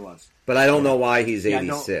 that's what it was. But I don't know why he's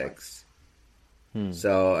 86.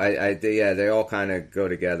 So they all kind of go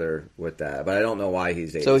together with that, but I don't know why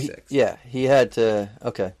he's 86. So he had to.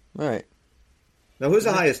 Okay, all right. Now, who's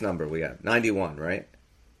the highest number we have? 91, right?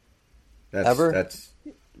 Ever? That's.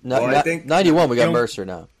 I think 91. We got Mercer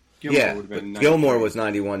now. Gilmore was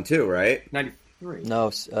 91 too, right? 93. No,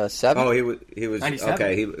 7. Oh, he was 97?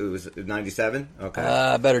 Okay. He was 97. Okay.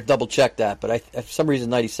 I better double check that, but for some reason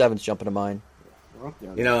 97's jumping to mind.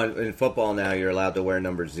 In football now, you're allowed to wear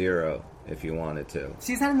number 0. If you wanted to.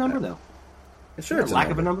 See, is that a number, though? Sure, it's a lack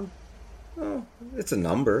number. of a number? Oh, it's a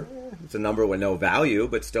number. It's a number with no value,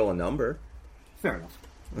 but still a number. Fair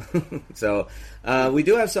enough. So, we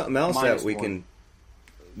do have something else that we -1.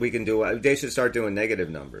 can do. They should start doing negative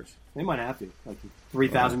numbers. They might have to. Like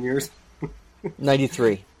 3,000 years.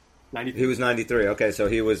 93. 93. He was 93. Okay, so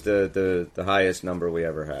he was the highest number we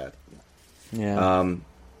ever had. Yeah. I'm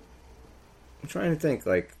trying to think,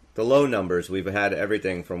 like, the low numbers, we've had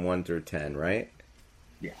everything from 1 through 10, right?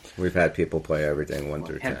 Yeah. We've had people play everything 1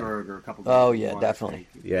 through 10. Hedberg or a couple. Oh, yeah, definitely.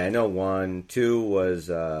 Yeah, I know 1. 2 was,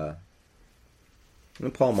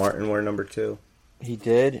 didn't Paul Martin wear number 2? He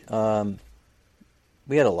did.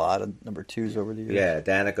 We had a lot of number 2s over the years. Yeah,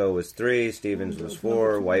 Danico was 3, Stevens was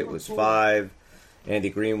 4, White was 5, Andy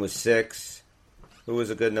Green was 6. Who was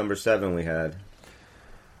a good number 7 we had?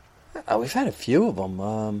 We've had a few of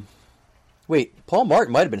them. Wait, Paul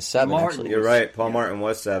Martin might have been 7, actually. You're right. Paul Martin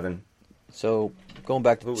was 7. So, going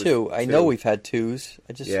back to 2, I know we've had 2s.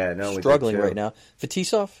 I just struggling right now.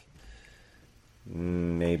 Fetisov?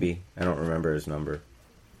 Maybe. I don't remember his number.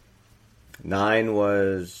 9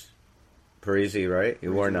 was Parisi, right? He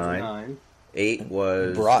wore 9. 8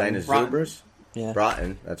 was Dinah Zubris. Yeah.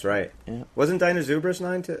 Broughton, that's right. Yeah. Wasn't Dinah Zubris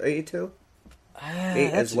 9 to 8 too?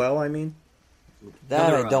 8 as well, I mean?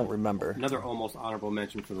 That I don't remember. Another almost honorable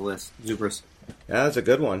mention for the list, Zubris. Yeah, that's a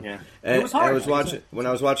good one. Yeah, and it was hard. When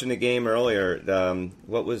I was watching the game earlier.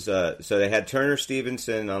 So they had Turner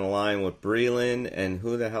Stevenson on the line with Breland, and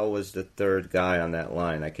who the hell was the third guy on that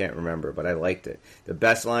line? I can't remember, but I liked it. The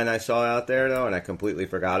best line I saw out there, though, and I completely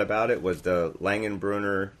forgot about it, was the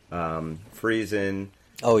Langenbrunner, Friesen.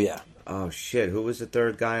 Oh yeah. Oh shit! Who was the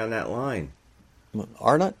third guy on that line?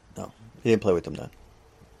 Arnott? No, he didn't play with them then.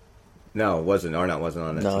 No, it wasn't. Arnott wasn't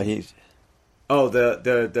on that team. he's... Oh,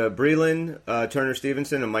 the Breland, Turner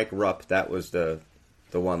Stevenson, and Mike Rupp, that was the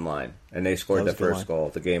one line. And they scored the first goal,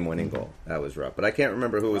 the game-winning goal. That was Rupp. But I can't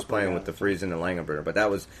remember who was playing with the Friesen and Langenbrunner, but that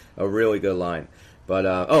was a really good line.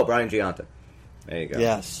 But, Brian Giunta. There you go.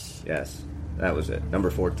 Yes. That was it. Number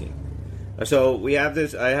 14. So we have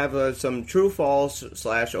this. I have some true false /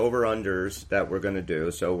 over-unders that we're going to do.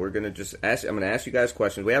 So we're going to just ask. I'm going to ask you guys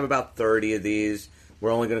questions. We have about 30 of these.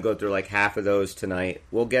 We're only going to go through like half of those tonight.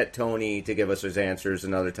 We'll get Tony to give us his answers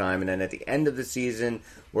another time. And then at the end of the season,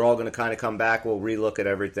 we're all going to kind of come back. We'll relook at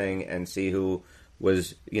everything and see who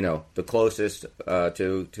was, the closest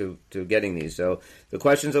to getting these. So the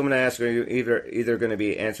questions I'm going to ask are either going to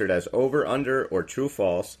be answered as over, under, or true,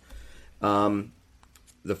 false.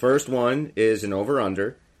 The first one is an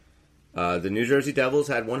over-under. The New Jersey Devils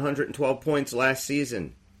had 112 points last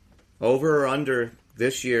season. Over or under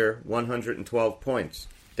this year, 112 points.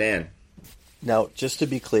 Dan. Now, just to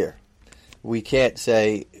be clear, we can't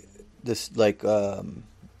say this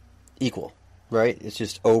equal, right? It's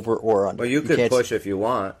just over or under. Well, you could push if you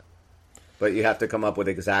want, but you have to come up with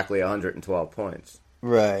exactly 112 points.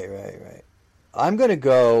 Right. I'm going to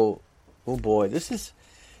go, oh boy, this is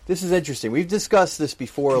interesting. We've discussed this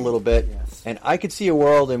before a little bit, yes. And I could see a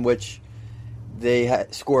world in which they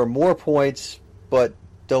score more points, but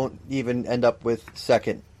don't even end up with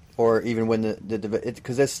second, or even win the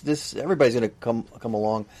because this everybody's going to come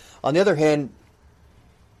along. On the other hand,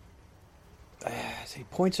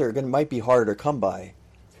 points might be harder to come by.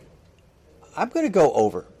 I'm going to go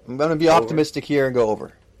over. I'm going to be optimistic here and go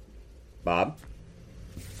over. Bob?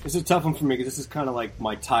 This is a tough one for me because this is kind of like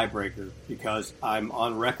my tiebreaker, because I'm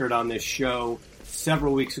on record on this show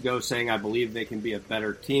several weeks ago saying I believe they can be a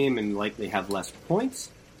better team and likely have less points.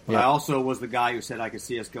 But I also was the guy who said I could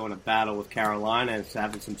see us going to battle with Carolina and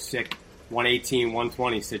having some sick 118,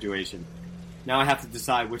 120 situation. Now I have to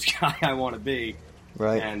decide which guy I want to be.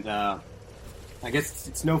 Right. And I guess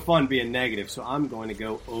it's no fun being negative, so I'm going to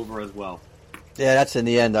go over as well. Yeah, that's in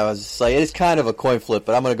the end. I was just like, it's kind of a coin flip,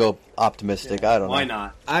 but I'm going to go optimistic. I don't know. Why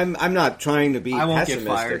not? I'm not trying to be I won't pessimistic.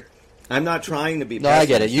 Get fired. I'm not trying to be No, I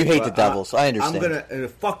get it. You hate the Devils. I understand. I'm going to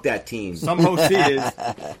fuck that team. Some host he is.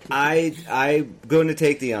 I'm going to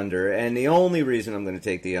take the under, and the only reason I'm going to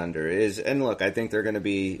take the under is, and look, I think they're going to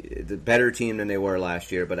be the better team than they were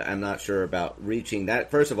last year, but I'm not sure about reaching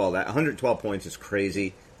that. First of all, that 112 points is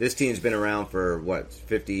crazy. This team's been around for,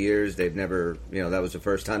 50 years? They've never, that was the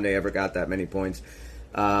first time they ever got that many points.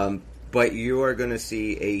 But you are going to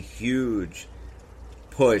see a huge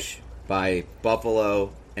push by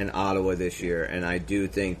Buffalo and Ottawa this year, and I do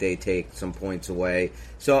think they take some points away.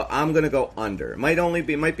 So I'm going to go under. It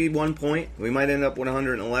might be 1 point. We might end up with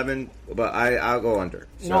 111, but I'll go under.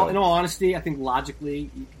 In all honesty, I think logically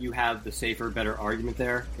you have the safer, better argument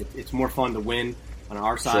there. It's more fun to win on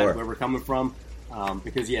our side, where we're coming from.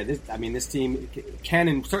 Because this team can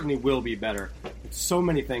and certainly will be better. So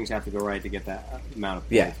many things have to go right to get that amount of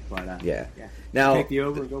points. Yeah. But, yeah. Now take the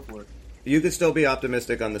over and go for it. You could still be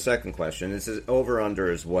optimistic on the second question. This is over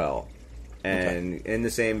under as well. And in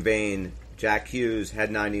the same vein, Jack Hughes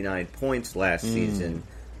had 99 points last season.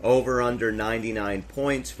 Over under 99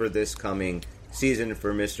 points for this coming season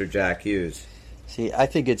for Mr. Jack Hughes. See, I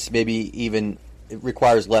think it's maybe even it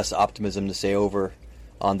requires less optimism to say over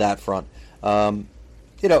on that front. I'm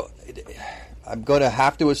going to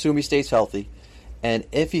have to assume he stays healthy, and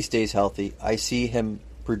if he stays healthy, I see him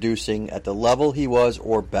producing at the level he was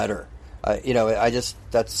or better. I'm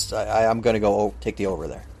going to go take the over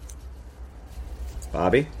there.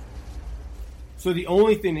 Bobby? So the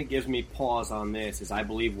only thing that gives me pause on this is I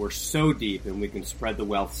believe we're so deep and we can spread the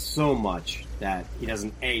wealth so much that he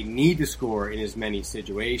doesn't, need to score in as many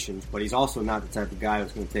situations, but he's also not the type of guy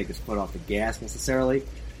who's going to take his foot off the gas necessarily.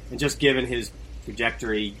 And just given his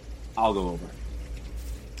trajectory, I'll go over.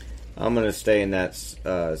 I'm going to stay in that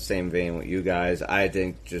same vein with you guys. I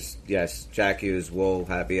think Jack Hughes will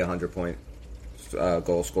be a 100-point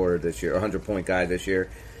goal scorer this year, 100-point guy this year.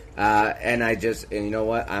 And you know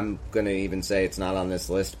what? I'm going to even say it's not on this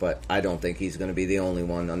list, but I don't think he's going to be the only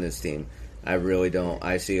one on this team. I really don't.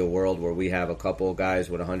 I see a world where we have a couple of guys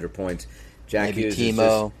with 100 points. Jack Hughes Timo. Is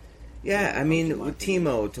just... Yeah, I mean, with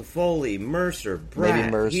Timo, Toffoli, Mercer, Bratt,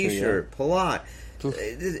 Heischer, Palat.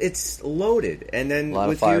 It's loaded. And then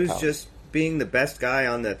with Hughes just being the best guy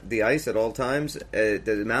on the ice at all times,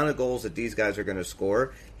 the amount of goals that these guys are going to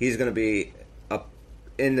score, he's going to be up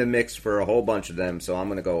in the mix for a whole bunch of them, so I'm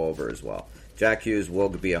going to go over as well. Jack Hughes will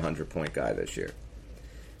be a 100-point guy this year.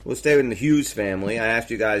 We'll stay in the Hughes family. I asked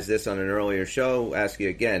you guys this on an earlier show. Ask you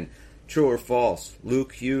again. True or false?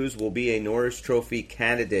 Luke Hughes will be a Norris Trophy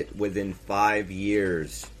candidate within 5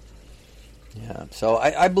 years. Yeah, so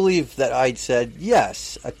I believe that I said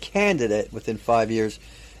yes, a candidate within 5 years.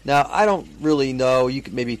 Now, I don't really know. You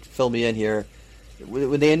could maybe fill me in here.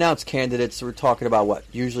 When they announce candidates, we're talking about what?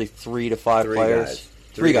 Usually 3 to 5 players? Guys.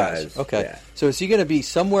 Three guys. Okay. Yeah. So is he going to be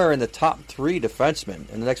somewhere in the top 3 defensemen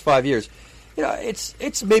in the next 5 years? You know,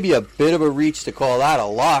 it's maybe a bit of a reach to call that a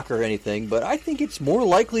lock or anything, but I think it's more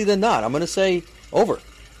likely than not. I'm going to say over.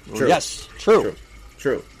 True. Yes, true.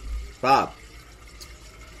 Bob.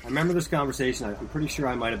 I remember this conversation. I'm pretty sure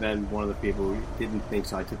I might have been one of the people who didn't think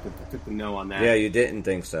so. I took the no on that. Yeah, you didn't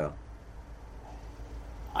think so.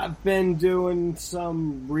 I've been doing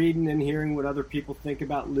some reading and hearing what other people think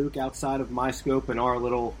about Luke outside of my scope and our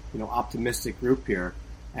little, optimistic group here.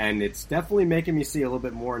 And it's definitely making me see a little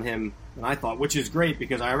bit more in him than I thought, which is great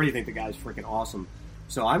because I already think the guy's freaking awesome.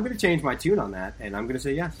 So I'm going to change my tune on that, and I'm going to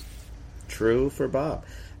say yes. True for Bob.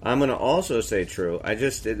 I'm going to also say true.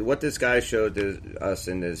 What this guy showed to us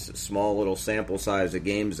in this small little sample size of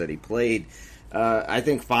games that he played, I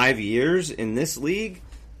think 5 years in this league,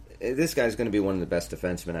 this guy's going to be one of the best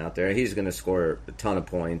defensemen out there. He's going to score a ton of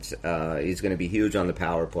points. He's going to be huge on the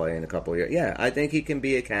power play in a couple of years. Yeah, I think he can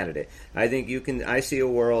be a candidate. I think I see a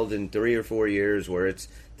world in 3 or 4 years where it's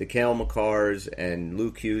the Cale Makars and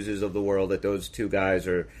Luke Hugheses of the world, that those two guys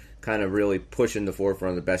are kind of really pushing the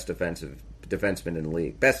forefront of the best defenseman in the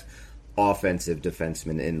league. Best offensive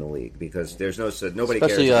defenseman in the league, because there's nobody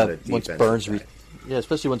especially, cares about a once defense. Burns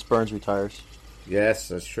especially once Burns retires. Yes,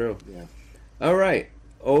 that's true. Yeah. All right.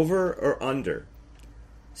 Over or under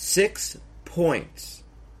 6 points.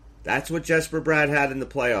 That's what Jesper Bratt had in the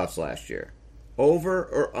playoffs last year. Over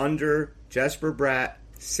or under Jesper Bratt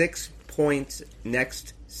 6 points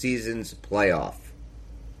next season's playoff.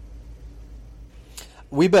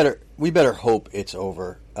 We better hope it's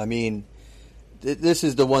over. I mean, this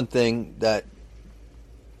is the one thing that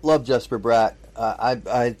love Jesper Bratt.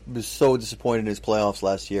 I was so disappointed in his playoffs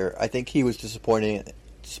last year. I think he was disappointed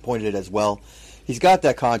as well. He's got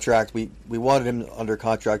that contract. We wanted him under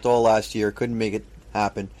contract all last year. Couldn't make it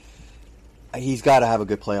happen. He's got to have a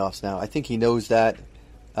good playoffs now. I think he knows that.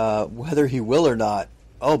 Whether he will or not,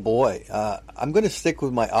 oh boy. I'm going to stick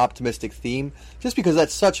with my optimistic theme just because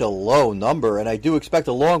that's such a low number, and I do expect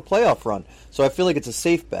a long playoff run. So I feel like it's a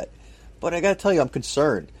safe bet. But I got to tell you, I'm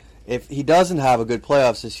concerned. If he doesn't have a good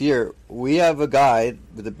playoffs this year, we have a guy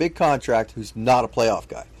with a big contract who's not a playoff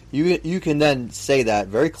guy. You can then say that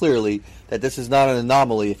very clearly that this is not an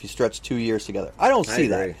anomaly if you stretch 2 years together. I don't see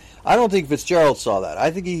that. I don't think Fitzgerald saw that.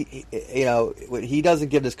 I think he doesn't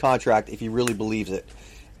give this contract if he really believes it,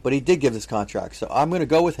 but he did give this contract. So I'm going to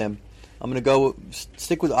go with him. I'm going to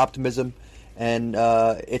stick with optimism, and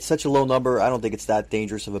it's such a low number. I don't think it's that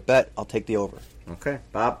dangerous of a bet. I'll take the over. Okay,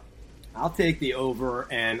 Bob. I'll take the over,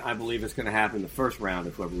 and I believe it's going to happen in the first round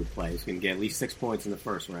if whoever we play is going to get at least 6 points in the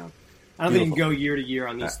first round. I don't think you can go year to year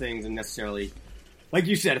on these things and necessarily, like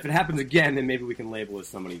you said, if it happens again, then maybe we can label it as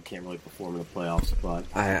somebody who can't really perform in the playoffs. But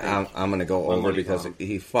I'm going to go over because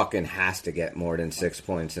he fucking has to get more than 6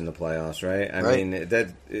 points in the playoffs, right? I mean,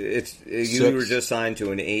 you were just signed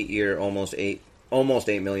to an 8-year, almost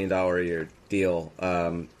 $8 million a year deal.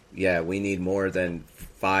 Yeah, we need more than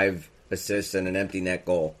 5 assists and an empty net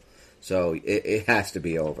goal, so it has to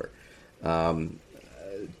be over.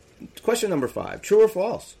 Question number 5: true or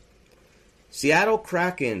false? Seattle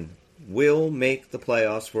Kraken will make the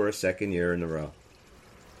playoffs for a second year in a row.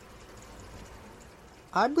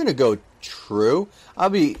 I'm going to go true. I'll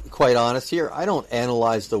be quite honest here. I don't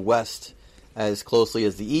analyze the West as closely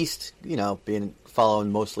as the East, being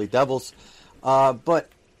following mostly Devils. But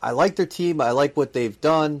I like their team. I like what they've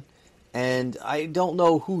done. And I don't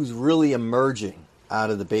know who's really emerging out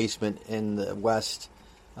of the basement in the West.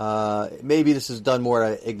 Maybe this is done more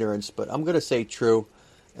out of ignorance, but I'm going to say true.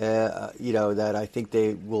 That I think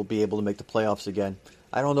they will be able to make the playoffs again.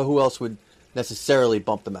 I don't know who else would necessarily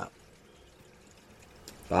bump them out.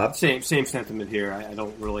 Bob? Same sentiment here. I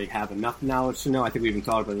don't really have enough knowledge to know. I think we've even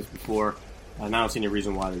talked about this before, and I don't see any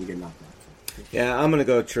reason why they would get knocked out. Yeah, I'm going to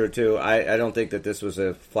go true, too. I don't think that this was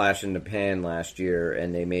a flash in the pan last year,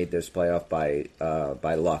 and they made this playoff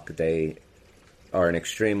by luck. They are an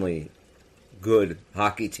extremely good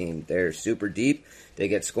hockey team. They're super deep. They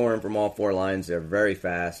get scoring from all 4 lines. They're very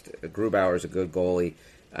fast. Grubauer's a good goalie.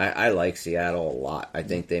 I like Seattle a lot. I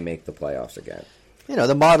think they make the playoffs again.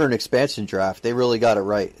 The modern expansion draft, they really got it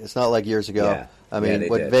right. It's not like years ago. Yeah. I mean,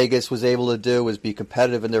 what Vegas was able to do was be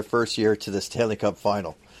competitive in their first year to the Stanley Cup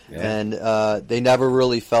final. Yeah. And they never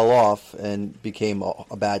really fell off and became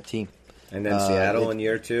a bad team. And then Seattle in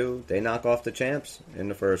year 2, they knock off the champs in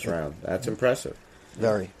the first round. That's impressive.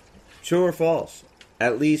 Very. True or false?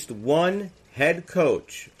 At least one head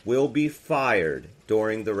coach will be fired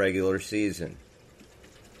during the regular season.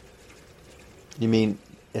 You mean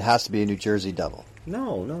it has to be a New Jersey Devil?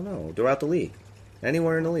 No. Throughout the league.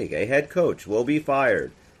 Anywhere in the league. A head coach will be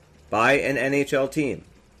fired by an NHL team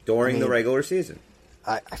during the regular season.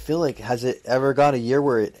 I feel like, has it ever gone a year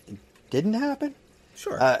where it didn't happen?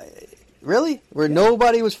 Sure. Really? Where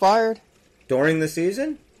nobody was fired? During the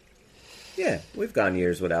season? Yeah, we've gone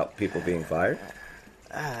years without people being fired.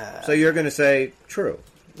 So you're going to say true?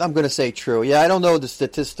 I'm going to say true. Yeah, I don't know the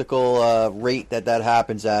statistical rate that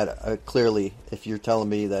happens at, clearly, if you're telling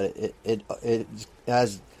me that it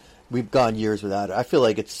has... We've gone years without it. I feel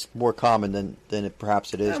like it's more common than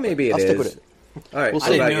perhaps it is. Maybe it is. I'll stick with it. All right, we'll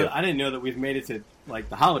I didn't know that we've made it to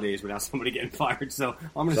the holidays without somebody getting fired, so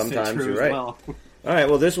I'm going to say true as well. All right,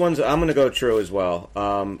 well, I'm going to go true as well.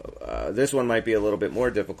 This one might be a little bit more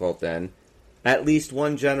difficult then. At least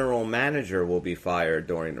one general manager will be fired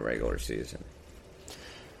during the regular season.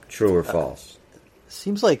 True or false?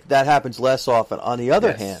 Seems like that happens less often. On the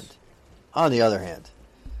other hand,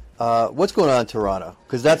 what's going on in Toronto?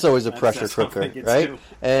 Because that's always a pressure cooker, right? Too.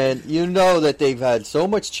 And you know that they've had so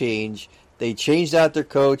much change. They changed out their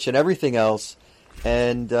coach and everything else.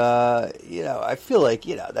 And, I feel like,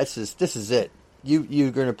 this is it.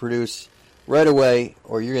 You're going to produce right away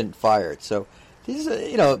or you're getting fired. So this is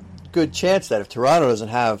a, good chance that if Toronto doesn't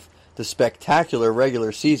have the spectacular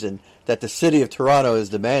regular season that the city of Toronto is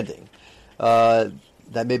demanding, that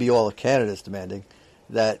maybe all of Canada is demanding,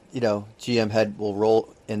 that, GM head will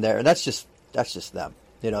roll in there. And that's just them.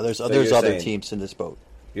 There's other teams in this boat.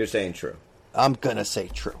 You're saying true. I'm going to say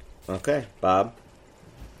true. Okay. Bob?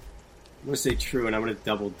 I'm going to say true, and I'm going to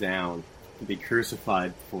double down and be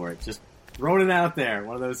crucified for it. Just throwing it out there.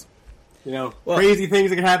 One of those, crazy things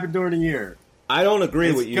that can happen during the year. I don't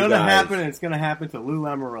agree with you guys. It's going to happen, and it's going to happen to Lou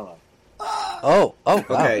Lamoriello. Oh, wow.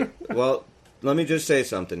 Okay. Well, let me just say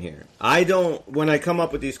something here. When I come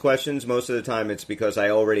up with these questions, most of the time it's because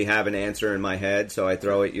I already have an answer in my head, so I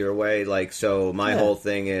throw it your way. My whole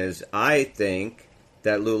thing is, I think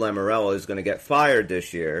that Lou Lamoriello is going to get fired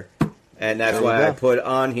this year, and that's why I put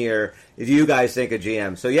on here, if you guys think of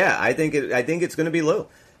GM. So yeah, I think it's going to be Lou.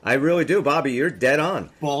 I really do. Bobby, you're dead on.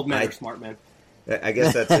 Bald man or smart man. I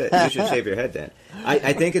guess that's it. You should shave your head then.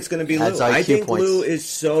 I think it's going to be Lou. I think points. Lou is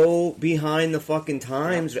so behind the fucking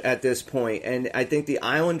times at this point, and I think the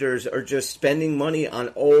Islanders are just spending money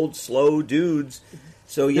on old, slow dudes.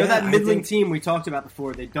 So yeah, that middling team we talked about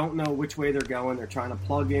before. They don't know which way they're going. They're trying to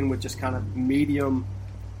plug in with just kind of medium,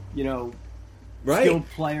 skilled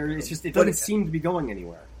players. It doesn't seem to be going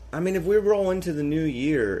anywhere. I mean, if we roll into the new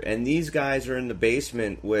year and these guys are in the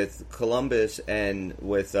basement with Columbus and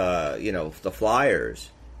with, the Flyers,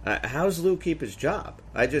 how's Lou keep his job?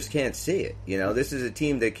 I just can't see it. This is a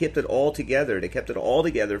team that kept it all together. They kept it all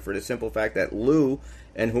together for the simple fact that Lou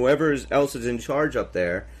and whoever else is in charge up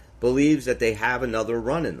there believes that they have another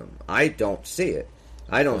run in them. I don't see it.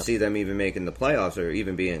 I don't see them even making the playoffs or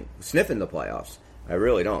even sniffing the playoffs. I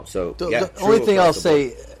really don't. So the only thing I'll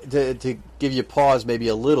say to give you pause maybe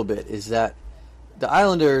a little bit is that the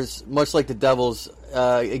Islanders, much like the Devils,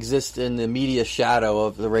 exist in the immediate shadow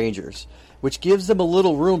of the Rangers, which gives them a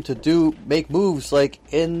little room to make moves like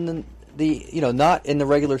in the not in the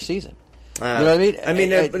regular season. You know what I mean? I mean,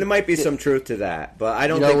 there might be some truth to that, but I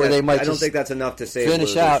don't think that's enough to say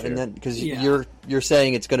finish out, and then because you're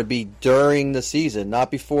saying it's going to be during the season,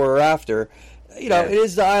 not before or after. It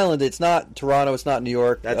is the Island. It's not Toronto. It's not New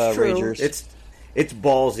York. That's true. Rangers. It's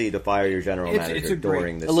ballsy to fire your general manager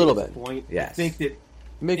during the season. A little bit. Point. Yes. I think that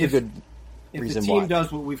make a good reason why. If the team does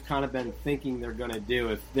what we've kind of been thinking they're going to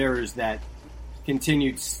do, if there is that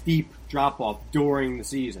continued steep drop off during the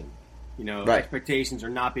season, expectations are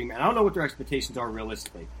not being met. I don't know what their expectations are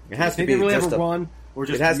realistically. It has to be they really just have a run, or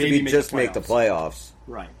just it has maybe to be just make the playoffs.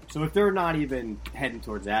 Right. So if they're not even heading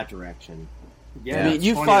towards that direction. Yeah, I mean,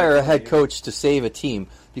 you fire a head coach to save a team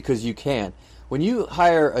because you can. When you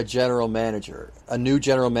hire a general manager, a new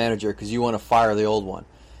general manager, because you want to fire the old one,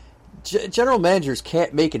 general managers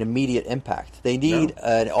can't make an immediate impact. They need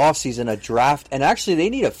an offseason, a draft, and actually they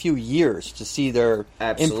need a few years to see their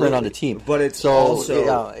imprint on the team. But it's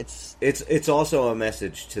also it's also a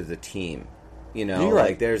message to the team. You're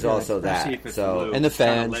right. There's also that. And the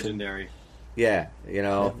fans. Legendary. Yeah,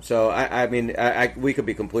 So I mean, we could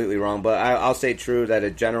be completely wrong, but I'll say true that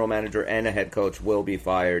a general manager and a head coach will be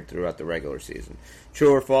fired throughout the regular season.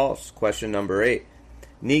 True or false? Question number 8.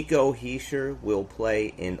 Nico Hischier will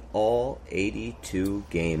play in all 82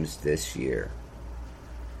 games this year.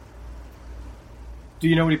 Do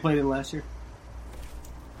you know what he played in last year?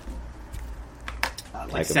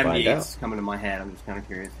 78's coming to my head. I'm just kind of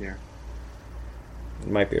curious here.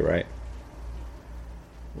 You might be right.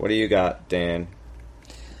 What do you got, Dan?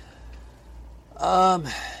 I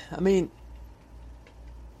mean,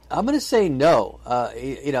 I'm going to say no.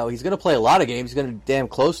 He's going to play a lot of games. He's going to be damn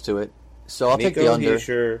close to it. So I'll take the under. Nico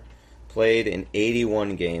Hischier played in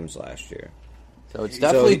 81 games last year. So it's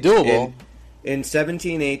definitely doable. In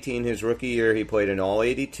 17-18, his rookie year, he played in all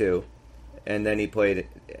 82. And then he played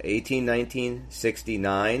 18-19,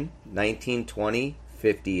 69, 19-20,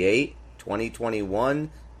 58, 20-21,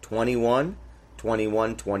 21,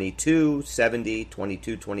 21-22, 70,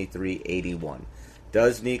 22-23, 81.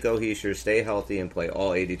 Does Nico Hischier stay healthy and play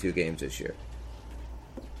all 82 games this year?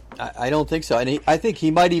 I don't think so. And I think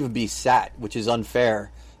he might even be sat, which is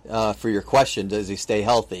unfair for your question. Does he stay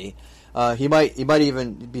healthy? He might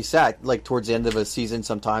even be sat like towards the end of a season.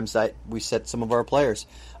 Sometimes that we set some of our players.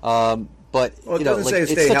 But it doesn't say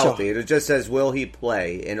stay healthy. It just says will he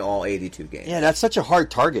play in all 82 games. Yeah, that's such a hard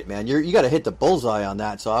target, man. You got to hit the bullseye on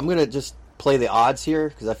that. So I'm going to just play the odds here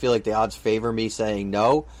because I feel like the odds favor me saying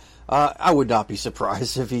no. I would not be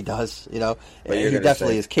surprised if he does. He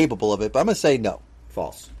definitely is capable of it. But I'm going to say no.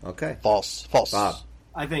 False. Okay. False. Bob.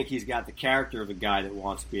 I think he's got the character of a guy that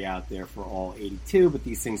wants to be out there for all 82, but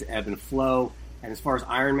these things ebb and flow. And as far as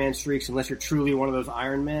Iron Man streaks, unless you're truly one of those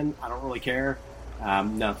Iron Men, I don't really care.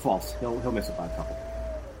 No, false. He'll miss it by a couple.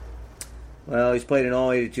 Well, he's played in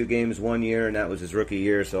all 82 games 1 year, and that was his rookie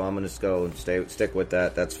year, so I'm going to go and stick with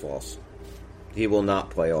that. That's false. He will not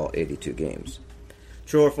play all 82 games.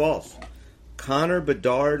 True or false? Connor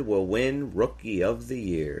Bedard will win Rookie of the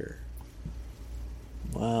Year.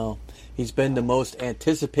 Wow. He's been the most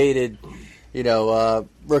anticipated,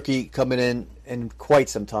 rookie coming in quite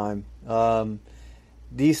some time.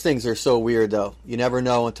 These things are so weird, though. You never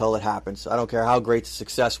know until it happens. I don't care how great the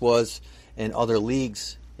success was in other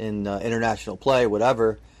leagues, in international play,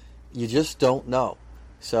 whatever. You just don't know.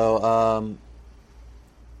 So,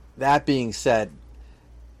 that being said,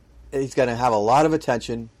 he's going to have a lot of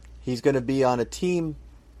attention. He's going to be on a team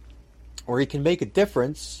where he can make a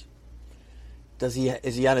difference. Is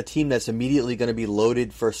he on a team that's immediately going to be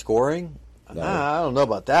loaded for scoring? No. I don't know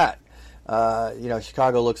about that.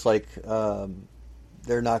 Chicago looks like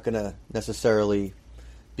they're not going to necessarily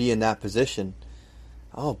be in that position.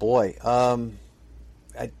 Oh boy, I'm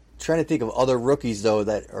trying to think of other rookies though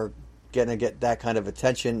that are going to get that kind of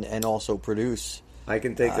attention and also produce. I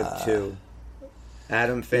can think of two: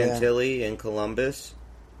 Adam Fantilli in Columbus,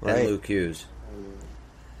 and Luke Hughes.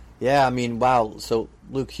 Yeah, I mean, wow. So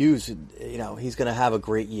Luke Hughes, he's going to have a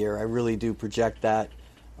great year. I really do project that.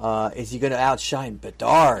 Is he going to outshine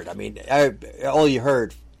Bedard? I mean, all you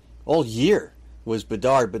heard all year was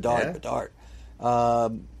Bedard. He's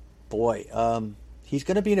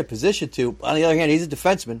going to be in a position to. On the other hand, he's a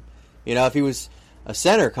defenseman. If he was a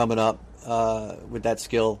center coming up with that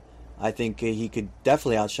skill, I think he could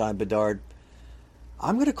definitely outshine Bedard.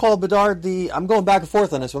 I'm going to call Bedard I'm going back and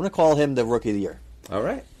forth on this. I'm going to call him the Rookie of the Year. All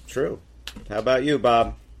right. True. How about you,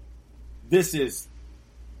 Bob? This is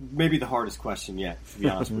maybe the hardest question yet, to be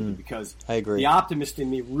honest with you, because I agree. The optimist in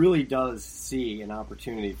me really does see an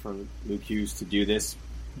opportunity for Luke Hughes to do this,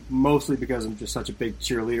 mostly because I'm just such a big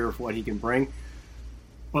cheerleader of what he can bring.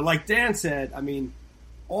 But like Dan said, I mean,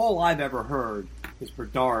 all I've ever heard is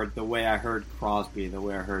Bedard the way I heard Crosby, the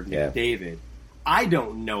way I heard McDavid. I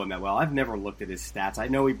don't know him that well. I've never looked at his stats. I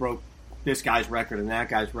know he broke this guy's record and that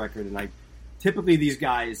guy's record, and typically these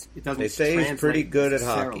guys, it doesn't. They say he's pretty good at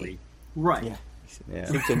hockey, right? Yeah.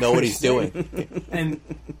 Seems to know what he's doing.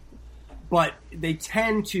 But they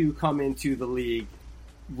tend to come into the league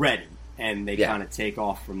ready, and they kind of take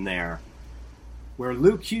off from there. Where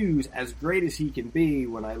Luke Hughes, as great as he can be,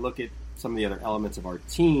 when I look at some of the other elements of our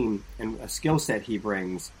team and a skill set he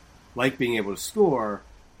brings, like being able to score,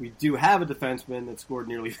 we do have a defenseman that scored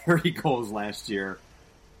nearly 30 goals last year.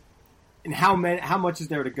 And how much is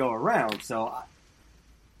there to go around? So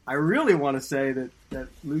I really want to say that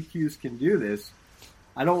Luke Hughes can do this.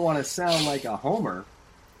 I don't want to sound like a homer,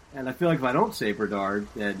 and I feel like if I don't say Bedard,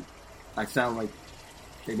 then I sound like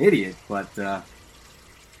an idiot. But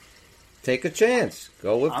take a chance.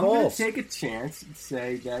 Go with I'm going to take a chance and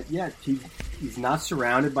say that he's not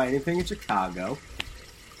surrounded by anything in Chicago,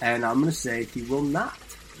 and I'm going to say he will not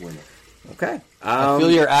win it. Okay. I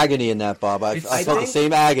feel your agony in that, Bob. I felt the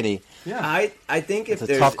same agony. Yeah. I think if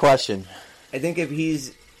it's a tough question. I think if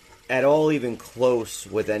he's at all even close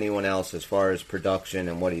with anyone else as far as production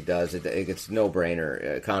and what he does, it's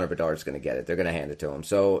no-brainer. Connor Bedard's going to get it. They're going to hand it to him.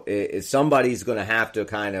 So somebody's going to have to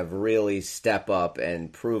kind of really step up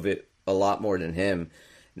and prove it a lot more than him.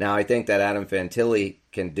 Now, I think that Adam Fantilli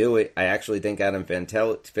can do it. I actually think Adam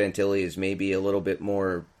Fantilli is maybe a little bit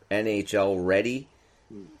more NHL ready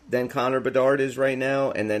than Connor Bedard is right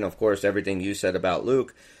now. And then, of course, everything you said about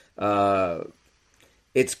Luke.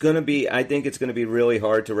 It's going to be, I think it's going to be really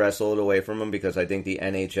hard to wrestle it away from him because I think the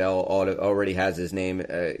NHL already has his name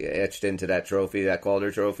etched into that trophy, that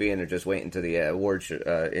Calder trophy, and they're just waiting to the award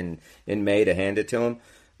in May to hand it to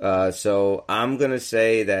him. So I'm going to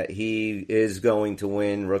say that he is going to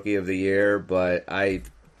win Rookie of the Year, but I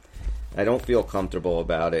don't feel comfortable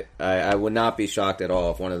about it. I would not be shocked at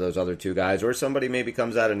all if one of those other two guys or somebody maybe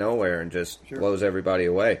comes out of nowhere and just blows everybody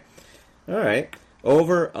away. All right.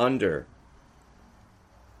 Over, under.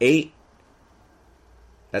 8.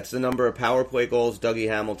 That's the number of power play goals Dougie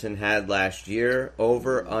Hamilton had last year.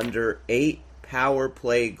 Over, under 8 power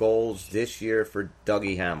play goals this year for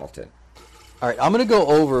Dougie Hamilton. All right, I'm going to go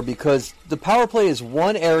over because the power play is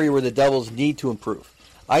one area where the Devils need to improve.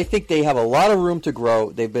 I think they have a lot of room to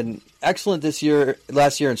grow. They've been excellent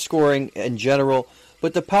last year in scoring in general,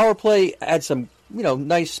 but the power play had some,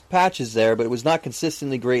 nice patches there, but it was not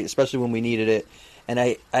consistently great, especially when we needed it. And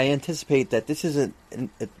I anticipate that this is an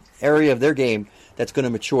area of their game that's going to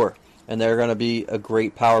mature, and they're going to be a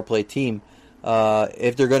great power play team.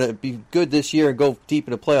 If they're going to be good this year and go deep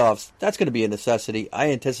in the playoffs, that's going to be a necessity.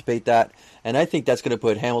 I anticipate that, and I think that's going to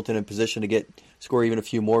put Hamilton in position to score even a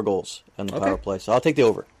few more goals on the power play. So I'll take the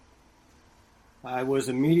over. I was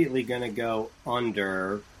immediately going to go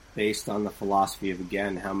under based on the philosophy of,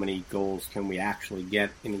 again, how many goals can we actually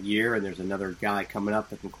get in a year, and there's another guy coming up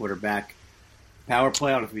that can quarterback power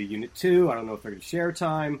play. I don't know if it'll be Unit 2. I don't know if they're going to share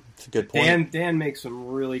time. That's a good point. Dan makes some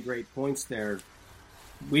really great points there.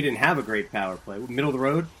 We didn't have a great power play. Middle of the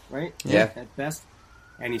road, right? Yeah. At best.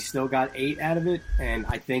 And he still got 8 out of it. And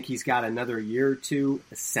I think he's got another year or two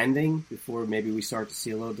ascending before maybe we start to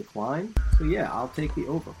see a little decline. So, yeah, I'll take the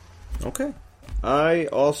over. Okay. I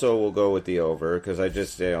also will go with the over because I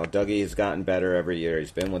just, Dougie has gotten better every year.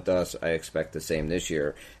 He's been with us. I expect the same this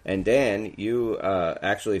year. And Dan, you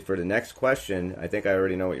actually, for the next question, I think I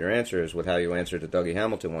already know what your answer is with how you answered the Dougie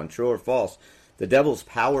Hamilton one. True or false? The Devils'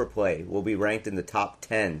 power play will be ranked in the top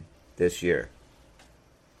 10 this year.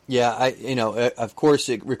 Yeah, of course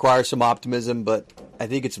it requires some optimism, but I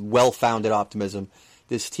think it's well-founded optimism.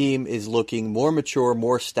 This team is looking more mature,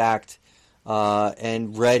 more stacked,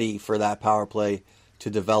 and ready for that power play to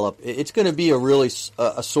develop. It's going to be a really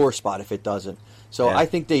a sore spot if it doesn't. So I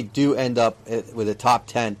think they do end up with a top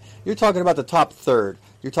 10. You're talking about the top third.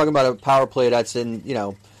 You're talking about a power play that's in,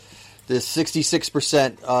 the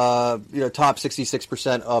 66%, top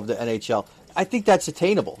 66% of the NHL. I think that's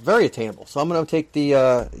attainable, very attainable. So I'm going to take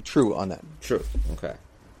the true on that. True. Okay.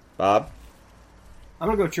 Bob? I'm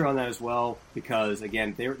going to go true on that as well because,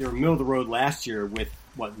 again, they were middle of the road last year with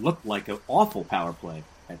what looked like an awful power play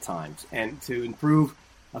at times. And to improve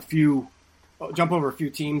jump over a few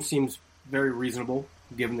teams seems very reasonable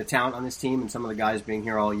given the talent on this team and some of the guys being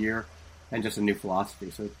here all year and just a new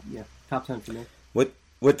philosophy. So, yeah, top 10 for me.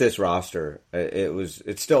 With this roster,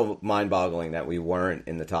 it's still mind-boggling that we weren't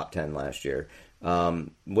in the top 10 last year.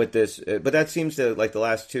 With this, but that seems to, like the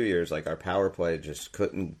last 2 years, like our power play just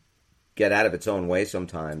couldn't get out of its own way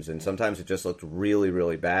sometimes, and sometimes it just looked really,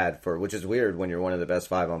 really bad which is weird when you're one of the best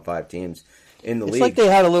 5-on-5 teams in the league. It's like they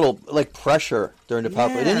had a little pressure during the power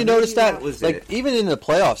play. Didn't you notice that? Even in the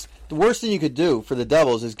playoffs, the worst thing you could do for the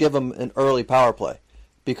Devils is give them an early power play.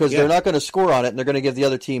 Because they're not going to score on it, and they're going to give the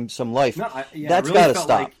other team some life. That's got to stop.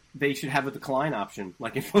 Like they should have a decline option,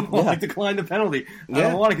 like in football, decline the penalty. I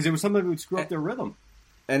don't want it because it was something that would screw up their rhythm.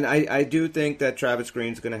 And I do think that Travis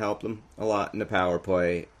Green's going to help them a lot in the power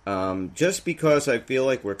play. Just because I feel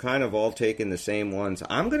like we're kind of all taking the same ones.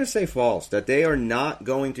 I'm going to say false, that they are not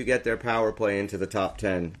going to get their power play into the top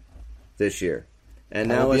 10 this year.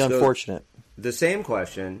 And that would be unfortunate. The same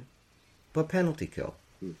question, but penalty kill.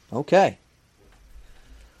 Okay.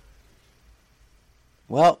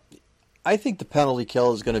 Well, I think the penalty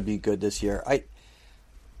kill is going to be good this year.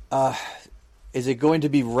 Is it going to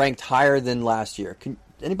be ranked higher than last year? Can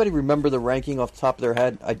anybody remember the ranking off the top of their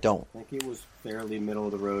head? I don't. I think it was fairly middle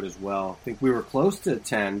of the road as well. I think we were close to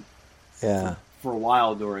 10 for a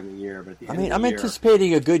while during the year. But at the end of the year, I'm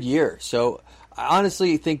anticipating a good year. So I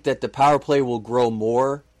honestly think that the power play will grow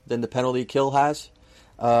more than the penalty kill has.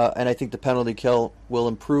 And I think the penalty kill will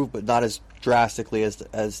improve, but not as drastically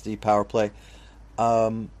as the power play.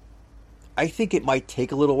 I think it might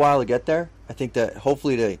take a little while to get there. I think that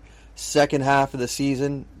hopefully the second half of the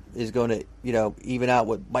season is going to, even out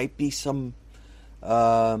what might be some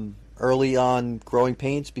early on growing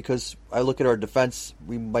pains because I look at our defense,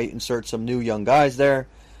 we might insert some new young guys there.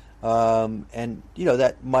 And,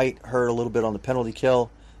 that might hurt a little bit on the penalty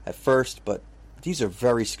kill at first, but these are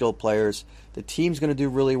very skilled players. The team's going to do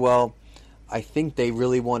really well. I think they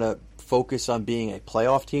really want to focus on being a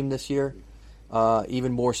playoff team this year,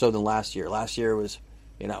 even more so than last year. Last year was,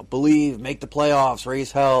 believe, make the playoffs,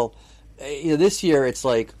 raise hell. This year it's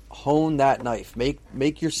like hone that knife,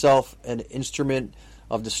 make yourself an instrument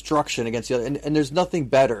of destruction against the other, and there's nothing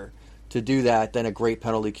better to do that than a great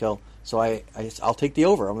penalty kill. So I'll take the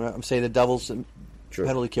over. I'm saying the Devils'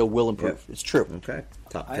 penalty kill will improve. Yeah. It's true. Okay,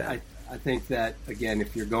 top 10. I think that, again,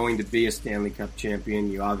 if you're going to be a Stanley Cup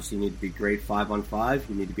champion, you obviously need to be great 5-on-5.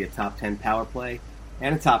 You need to be a top 10 power play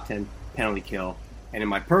and a top 10 penalty kill. And in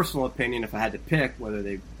my personal opinion, if I had to pick whether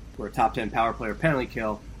they were a top 10 power play or penalty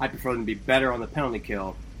kill, I prefer them to be better on the penalty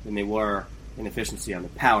kill than they were in efficiency on the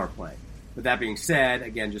power play. With that being said,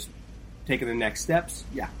 again, just taking the next steps,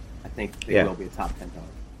 I think they will be a top 10 penalty.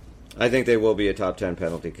 I think they will be a top 10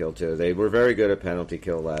 penalty kill too. They were very good at penalty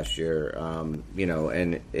kill last year, and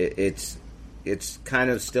it's kind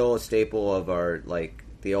of still a staple of our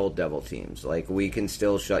the old Devil teams. Like, we can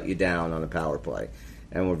still shut you down on a power play,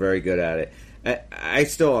 and we're very good at it.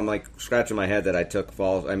 I'm like scratching my head that I took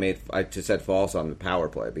false. I just said false on the power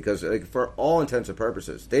play because, for all intents and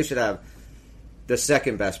purposes, they should have the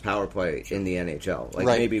second best power play in the NHL.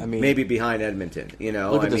 Maybe behind Edmonton.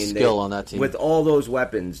 Look at the skill on that team. With all those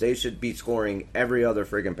weapons, they should be scoring every other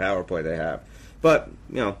friggin' power play they have. But,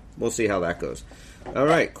 we'll see how that goes. All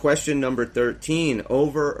right, question number 13.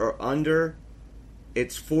 Over or under?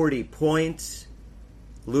 It's 40 points.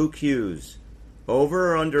 Luke Hughes.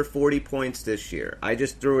 Over or under 40 points this year? I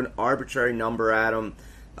just threw an arbitrary number at him.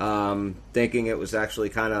 Thinking it was actually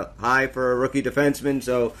kind of high for a rookie defenseman,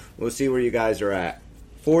 so we'll see where you guys are at.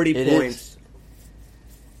 40 points.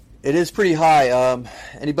 It is pretty high.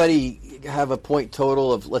 Anybody have a point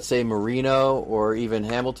total of, let's say, Marino or even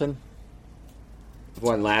Hamilton?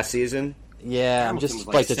 One last season? Yeah, Hamilton I'm just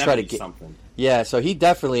was to try to get something. Yeah, so he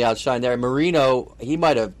definitely outshined there. Marino, he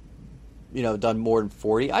might have, done more than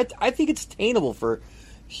 40. I think it's attainable for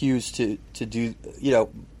Hughes to do,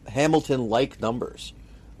 Hamilton-like numbers.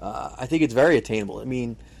 I think it's very attainable. I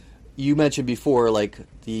mean, you mentioned before,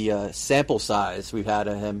 the sample size we've had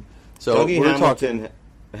of him. So Dougie Hamilton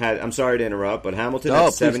had, I'm sorry to interrupt, but Hamilton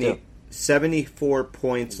had 74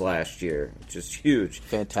 points last year, which is huge.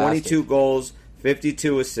 Fantastic. 22 goals,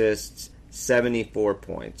 52 assists, 74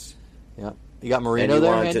 points. Yeah. You got Marino and there,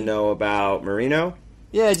 you wanted Andy? to know about Marino?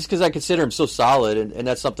 Yeah, just because I consider him so solid, and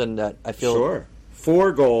that's something that I feel... Sure.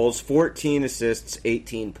 4 goals, 14 assists,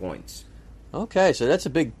 18 points. Okay, so that's a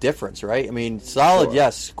big difference, right? I mean, solid,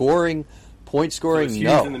 yes. Scoring, point scoring, so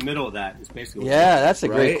no. in the middle of that is basically what that's a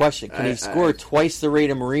great question. Can he score twice the rate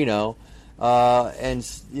of Marino? Boy,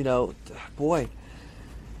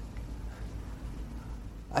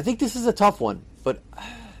 I think this is a tough one, but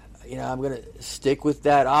I'm going to stick with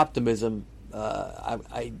that optimism.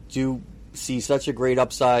 I do see such a great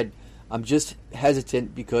upside. I'm just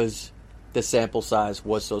hesitant because the sample size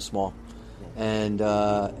was so small, and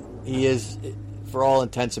he is, for all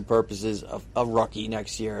intents and purposes, a rookie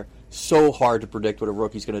next year. So hard to predict what a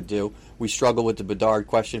rookie's going to do. We struggle with the Bedard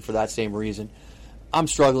question for that same reason. I'm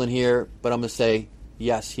struggling here, but I'm going to say,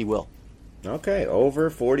 yes, he will. Okay,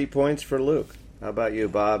 over 40 points for Luke. How about you,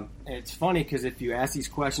 Bob? It's funny because if you asked these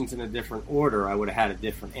questions in a different order, I would have had a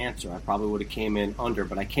different answer. I probably would have came in under,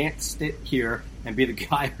 but I can't sit here and be the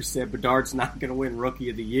guy who said Bedard's not going to win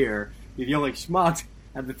Rookie of the Year. You're the only schmuck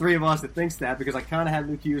of the three of us that thinks that, because I kind of had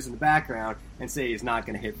Luke Hughes in the background and say he's not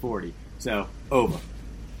going to hit 40. So, over.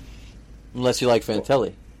 Unless you like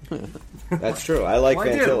Fantilli. That's true. I like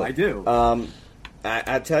Fantilli. I do.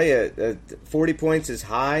 I tell you, 40 points is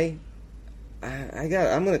high. I'm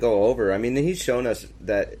going to go over. I mean, he's shown us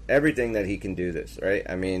that everything that he can do this, right?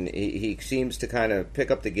 I mean, he seems to kind of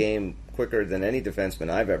pick up the game quicker than any defenseman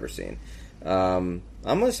I've ever seen. I'm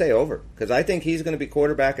going to say over, because I think he's going to be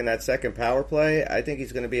quarterback in that second power play. I think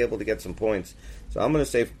he's going to be able to get some points. So I'm going to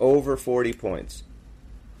say over 40 points.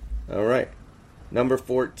 All right. Number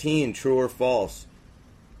 14, true or false?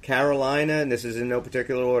 Carolina, and this is in no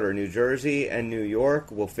particular order, New Jersey and New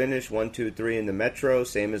York will finish 1, 2, 3 in the Metro,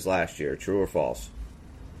 same as last year. True or false?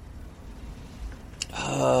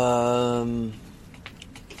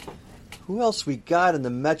 Who else we got in the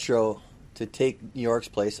Metro to take New York's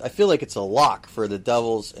place? I feel like it's a lock for the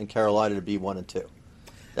Devils and Carolina to be 1 and 2.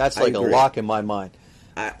 That's like a lock in my mind.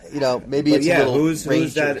 Maybe it's a little who's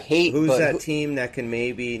that hate. Who's that team that can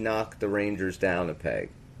maybe knock the Rangers down a peg?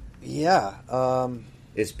 Yeah.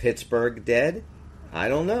 Is Pittsburgh dead? I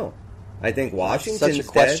don't know. I think Washington's such a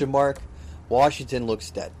question dead. Mark. Washington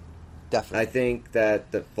looks dead. Definitely. I think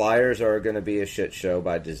that the Flyers are going to be a shit show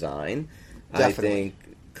by design. Definitely. I think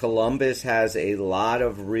Columbus has a lot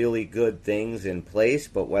of really good things in place,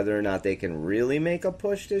 but whether or not they can really make a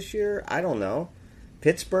push this year, I don't know.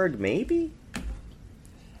 Pittsburgh, maybe?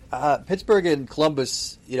 Pittsburgh and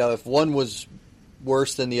Columbus, if one was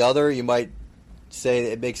worse than the other, you might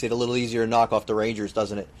say it makes it a little easier to knock off the Rangers,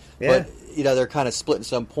 doesn't it? Yeah. But, they're kind of splitting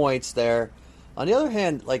some points there. On the other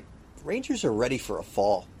hand, Rangers are ready for a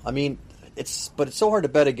fall. I mean, it's so hard to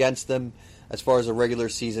bet against them as far as a regular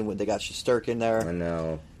season when they got Shesterkin there. I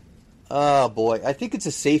know. Oh, boy. I think it's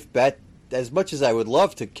a safe bet, as much as I would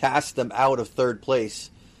love to cast them out of third place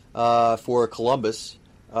for Columbus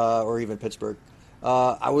or even Pittsburgh.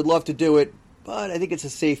 I would love to do it, but I think it's a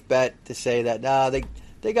safe bet to say that,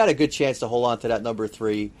 they got a good chance to hold on to that number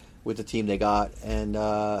 3 with the team they got. And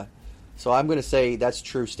so I'm going to say that's a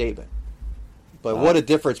true statement. But what a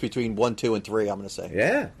difference between 1, 2, and 3, I'm going to say.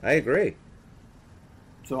 Yeah, I agree.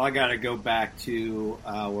 So I got to go back to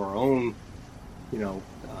our own,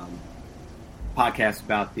 podcast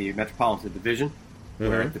about the Metropolitan Division,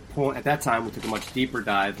 where at that time we took a much deeper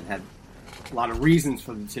dive and had a lot of reasons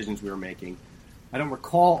for the decisions we were making. I don't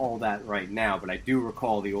recall all that right now, but I do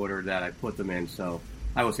recall the order that I put them in. So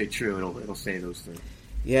I will say true. It'll say those 3.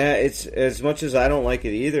 Yeah, it's as much as I don't like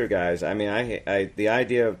it either, guys. I mean, I the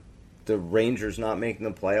idea of the Rangers not making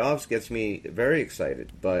the playoffs gets me very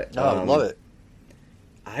excited. But I love it.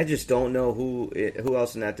 I just don't know who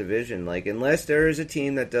else in that division. Unless there is a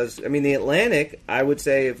team that does. I mean, the Atlantic. I would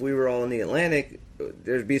say if we were all in the Atlantic,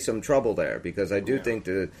 there'd be some trouble there because I do think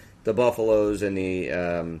the Buffaloes and the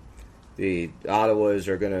Ottawas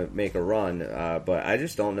are going to make a run. But I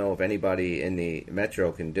just don't know if anybody in the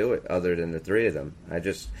Metro can do it other than the 3 of them.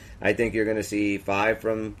 I think you're going to see 5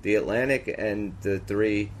 from the Atlantic and the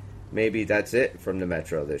 3. Maybe that's it from the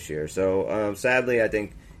Metro this year. So sadly, I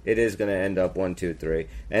think it is going to end up 1, 2, 3,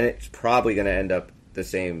 and it's probably going to end up the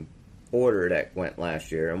same order that went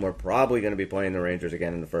last year, and we're probably going to be playing the Rangers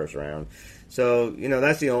again in the first round. So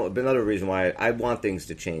that's another reason why I want things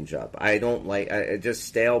to change up. I don't like just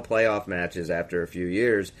stale playoff matches after a few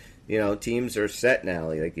years. Teams are set now.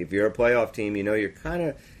 If you're a playoff team, you're kind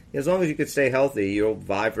of, as long as you could stay healthy, you'll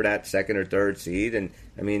vie for that 2nd or 3rd seed. And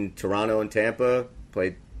I mean, Toronto and Tampa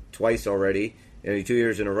played twice already. 2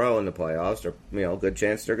 years in a row in the playoffs. Or, good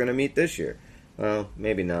chance they're going to meet this year. Well,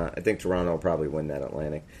 maybe not. I think Toronto will probably win that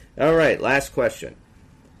Atlantic. All right, last question.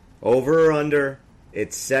 Over or under,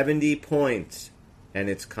 it's 70 points, and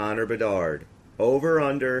it's Connor Bedard. Over or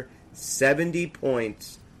under, 70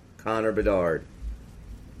 points, Connor Bedard.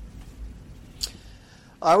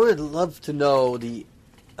 I would love to know the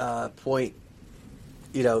point,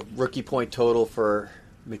 rookie point total for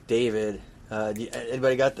McDavid.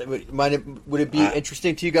 Anybody got that? Would it be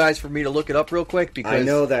interesting to you guys for me to look it up real quick? Because I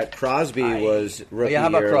know that Crosby was rookie year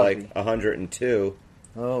Crosby? 102.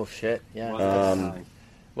 Oh shit! Yeah.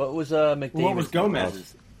 What was McDavid? What was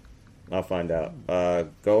Gomez's? I'll find out.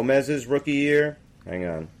 Gomez's rookie year. Hang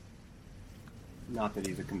on. Not that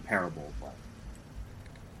he's a comparable, but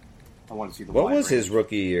I want to see the. What was his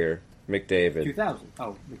rookie year, McDavid? 2000.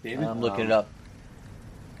 Oh, McDavid. I'm looking it up.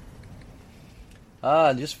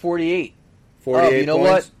 Just 48. 48 you know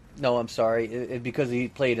points? what? No, I'm sorry. Because he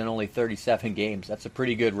played in only 37 games. That's a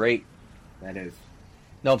pretty good rate. That is.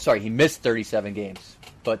 No, I'm sorry. He missed 37 games,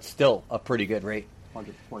 but still a pretty good rate.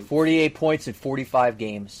 100 points. 48 points in 45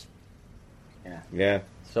 games. Yeah.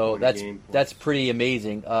 So that's pretty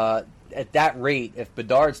amazing. At that rate, if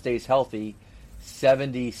Bedard stays healthy,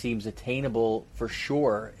 70 seems attainable for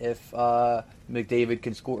sure. If McDavid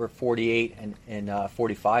can score 48 in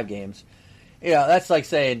 45 games. Yeah, that's like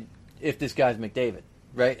saying if this guy's McDavid,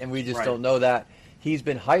 right? And we just don't know that. He's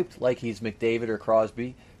been hyped like he's McDavid or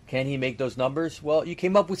Crosby. Can he make those numbers? Well, you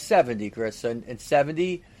came up with 70, Chris, and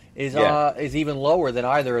 70 is even lower than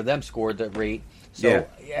either of them scored that rate. So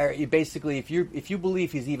you basically, if you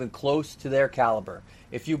believe he's even close to their caliber,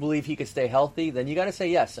 if you believe he could stay healthy, then you got to say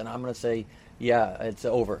yes. And I'm going to say, yeah, it's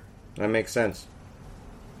over. That makes sense.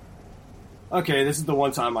 Okay, this is the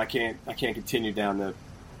one time I can't continue down the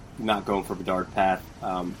not going for Bedard path.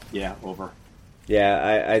 Over.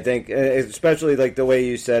 Yeah, I think, especially like the way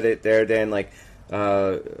you said it there, Dan, like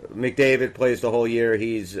McDavid plays the whole year.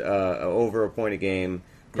 He's over a point a game.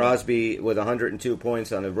 Crosby with 102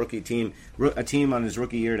 points on a rookie team, a team on his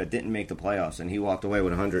rookie year that didn't make the playoffs, and he walked away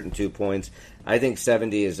with 102 points. I think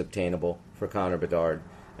 70 is obtainable for Connor Bedard.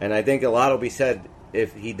 And I think a lot will be said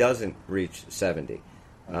if he doesn't reach 70.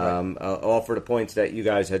 All for the points that you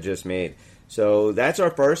guys had just made. So that's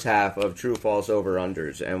our first half of True False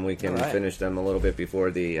Over-Unders, and we can finish them a little bit before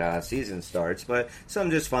the season starts. But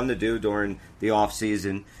something just fun to do during the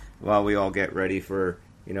off-season while we all get ready for,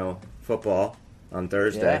 football on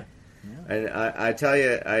Thursday. Yeah. And I tell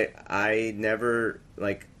you, I never,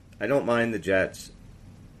 I don't mind the Jets.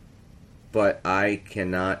 but I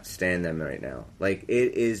cannot stand them right now. Like,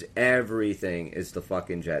 it is everything is the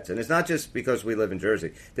fucking Jets. And it's not just because we live in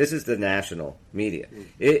Jersey. This is the national media.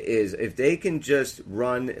 It is, if they can just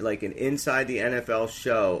run like an inside the NFL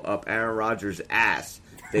show up Aaron Rodgers' ass,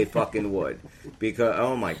 they fucking would. Because,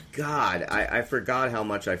 oh my God, I forgot how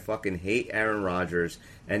much I fucking hate Aaron Rodgers.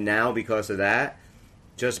 And now because of that,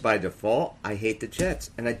 just by default, I hate the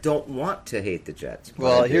Jets, and I don't want to hate the Jets.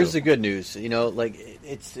 Well, here's the good news. You know, like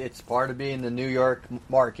it's part of being the New York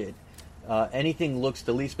market. Anything looks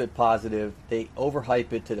the least bit positive, they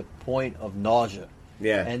overhype it to the point of nausea.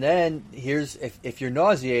 Yeah. And then here's if you're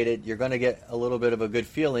nauseated, you're going to get a little bit of a good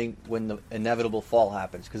feeling when the inevitable fall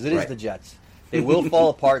happens, because it is the Jets. They will fall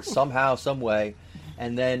apart somehow, some way,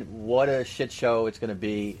 and then what a shit show it's going to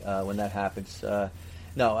be when that happens.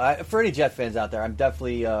 No, for any Jet fans out there, I'm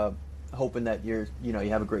definitely hoping that you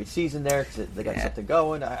have a great season there because they got something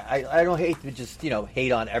going. I don't hate to just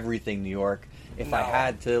hate on everything New York. If I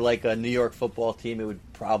had to like a New York football team, it would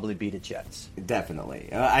probably be the Jets. Definitely,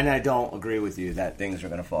 and I don't agree with you that things are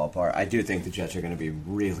going to fall apart. I do think the Jets are going to be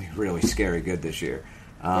really, really scary good this year.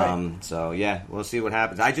 Right. So yeah, we'll see what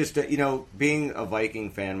happens. I just being a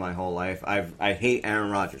Viking fan my whole life, I hate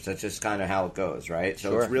Aaron Rodgers. That's just kind of how it goes, right?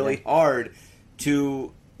 So it's really hard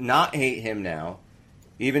to not hate him now,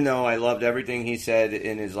 even though I loved everything he said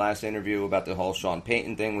in his last interview about the whole Sean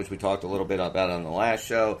Payton thing, which we talked a little bit about on the last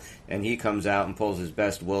show, and he comes out and pulls his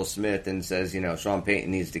best Will Smith and says, Sean Payton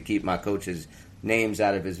needs to keep my coach's names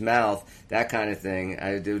out of his mouth, that kind of thing.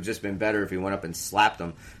 It would have just been better if he went up and slapped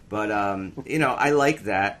him. But, I like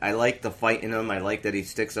that. I like the fight in him. I like that he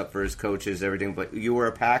sticks up for his coaches, everything. But you were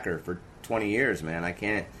a Packer for 20 years, man. I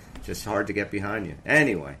can't. Just hard to get behind you.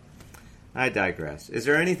 Anyway. I digress. Is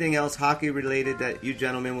there anything else hockey-related that you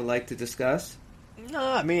gentlemen would like to discuss? No,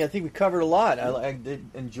 I mean, I think we covered a lot. I did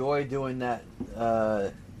enjoy doing that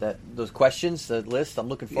those questions, the list. I'm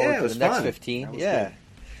looking forward to the next 15. Yeah.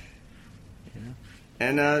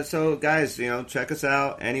 And so, guys, check us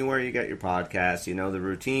out anywhere you get your podcasts. You know the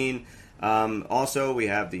routine. Also, we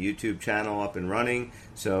have the YouTube channel up and running,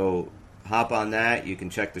 so hop on that. You can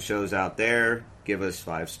check the shows out there. Give us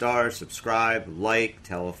 5 stars, subscribe, like,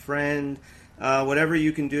 tell a friend. Whatever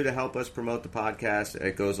you can do to help us promote the podcast,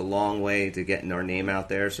 it goes a long way to getting our name out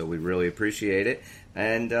there, so we really appreciate it.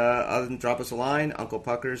 And other than drop us a line,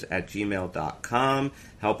 unclepuckers@gmail.com.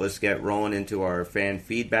 Help us get rolling into our fan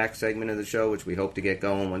feedback segment of the show, which we hope to get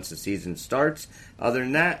going once the season starts. Other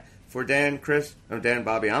than that, for Dan,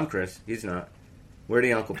 Bobby, I'm Chris. He's not. We're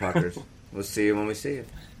the Uncle Puckers. We'll see you when we see you.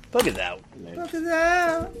 Puck is out. Puck is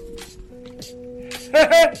out.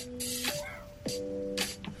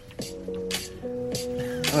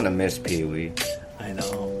 I'm gonna miss Pee Wee. I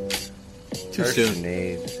know. Too First soon.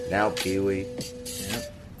 Sinead, now Pee Wee.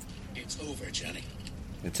 It's over, Johnny.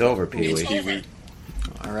 It's over, Pee Wee. It's over.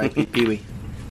 All right, Pee Wee.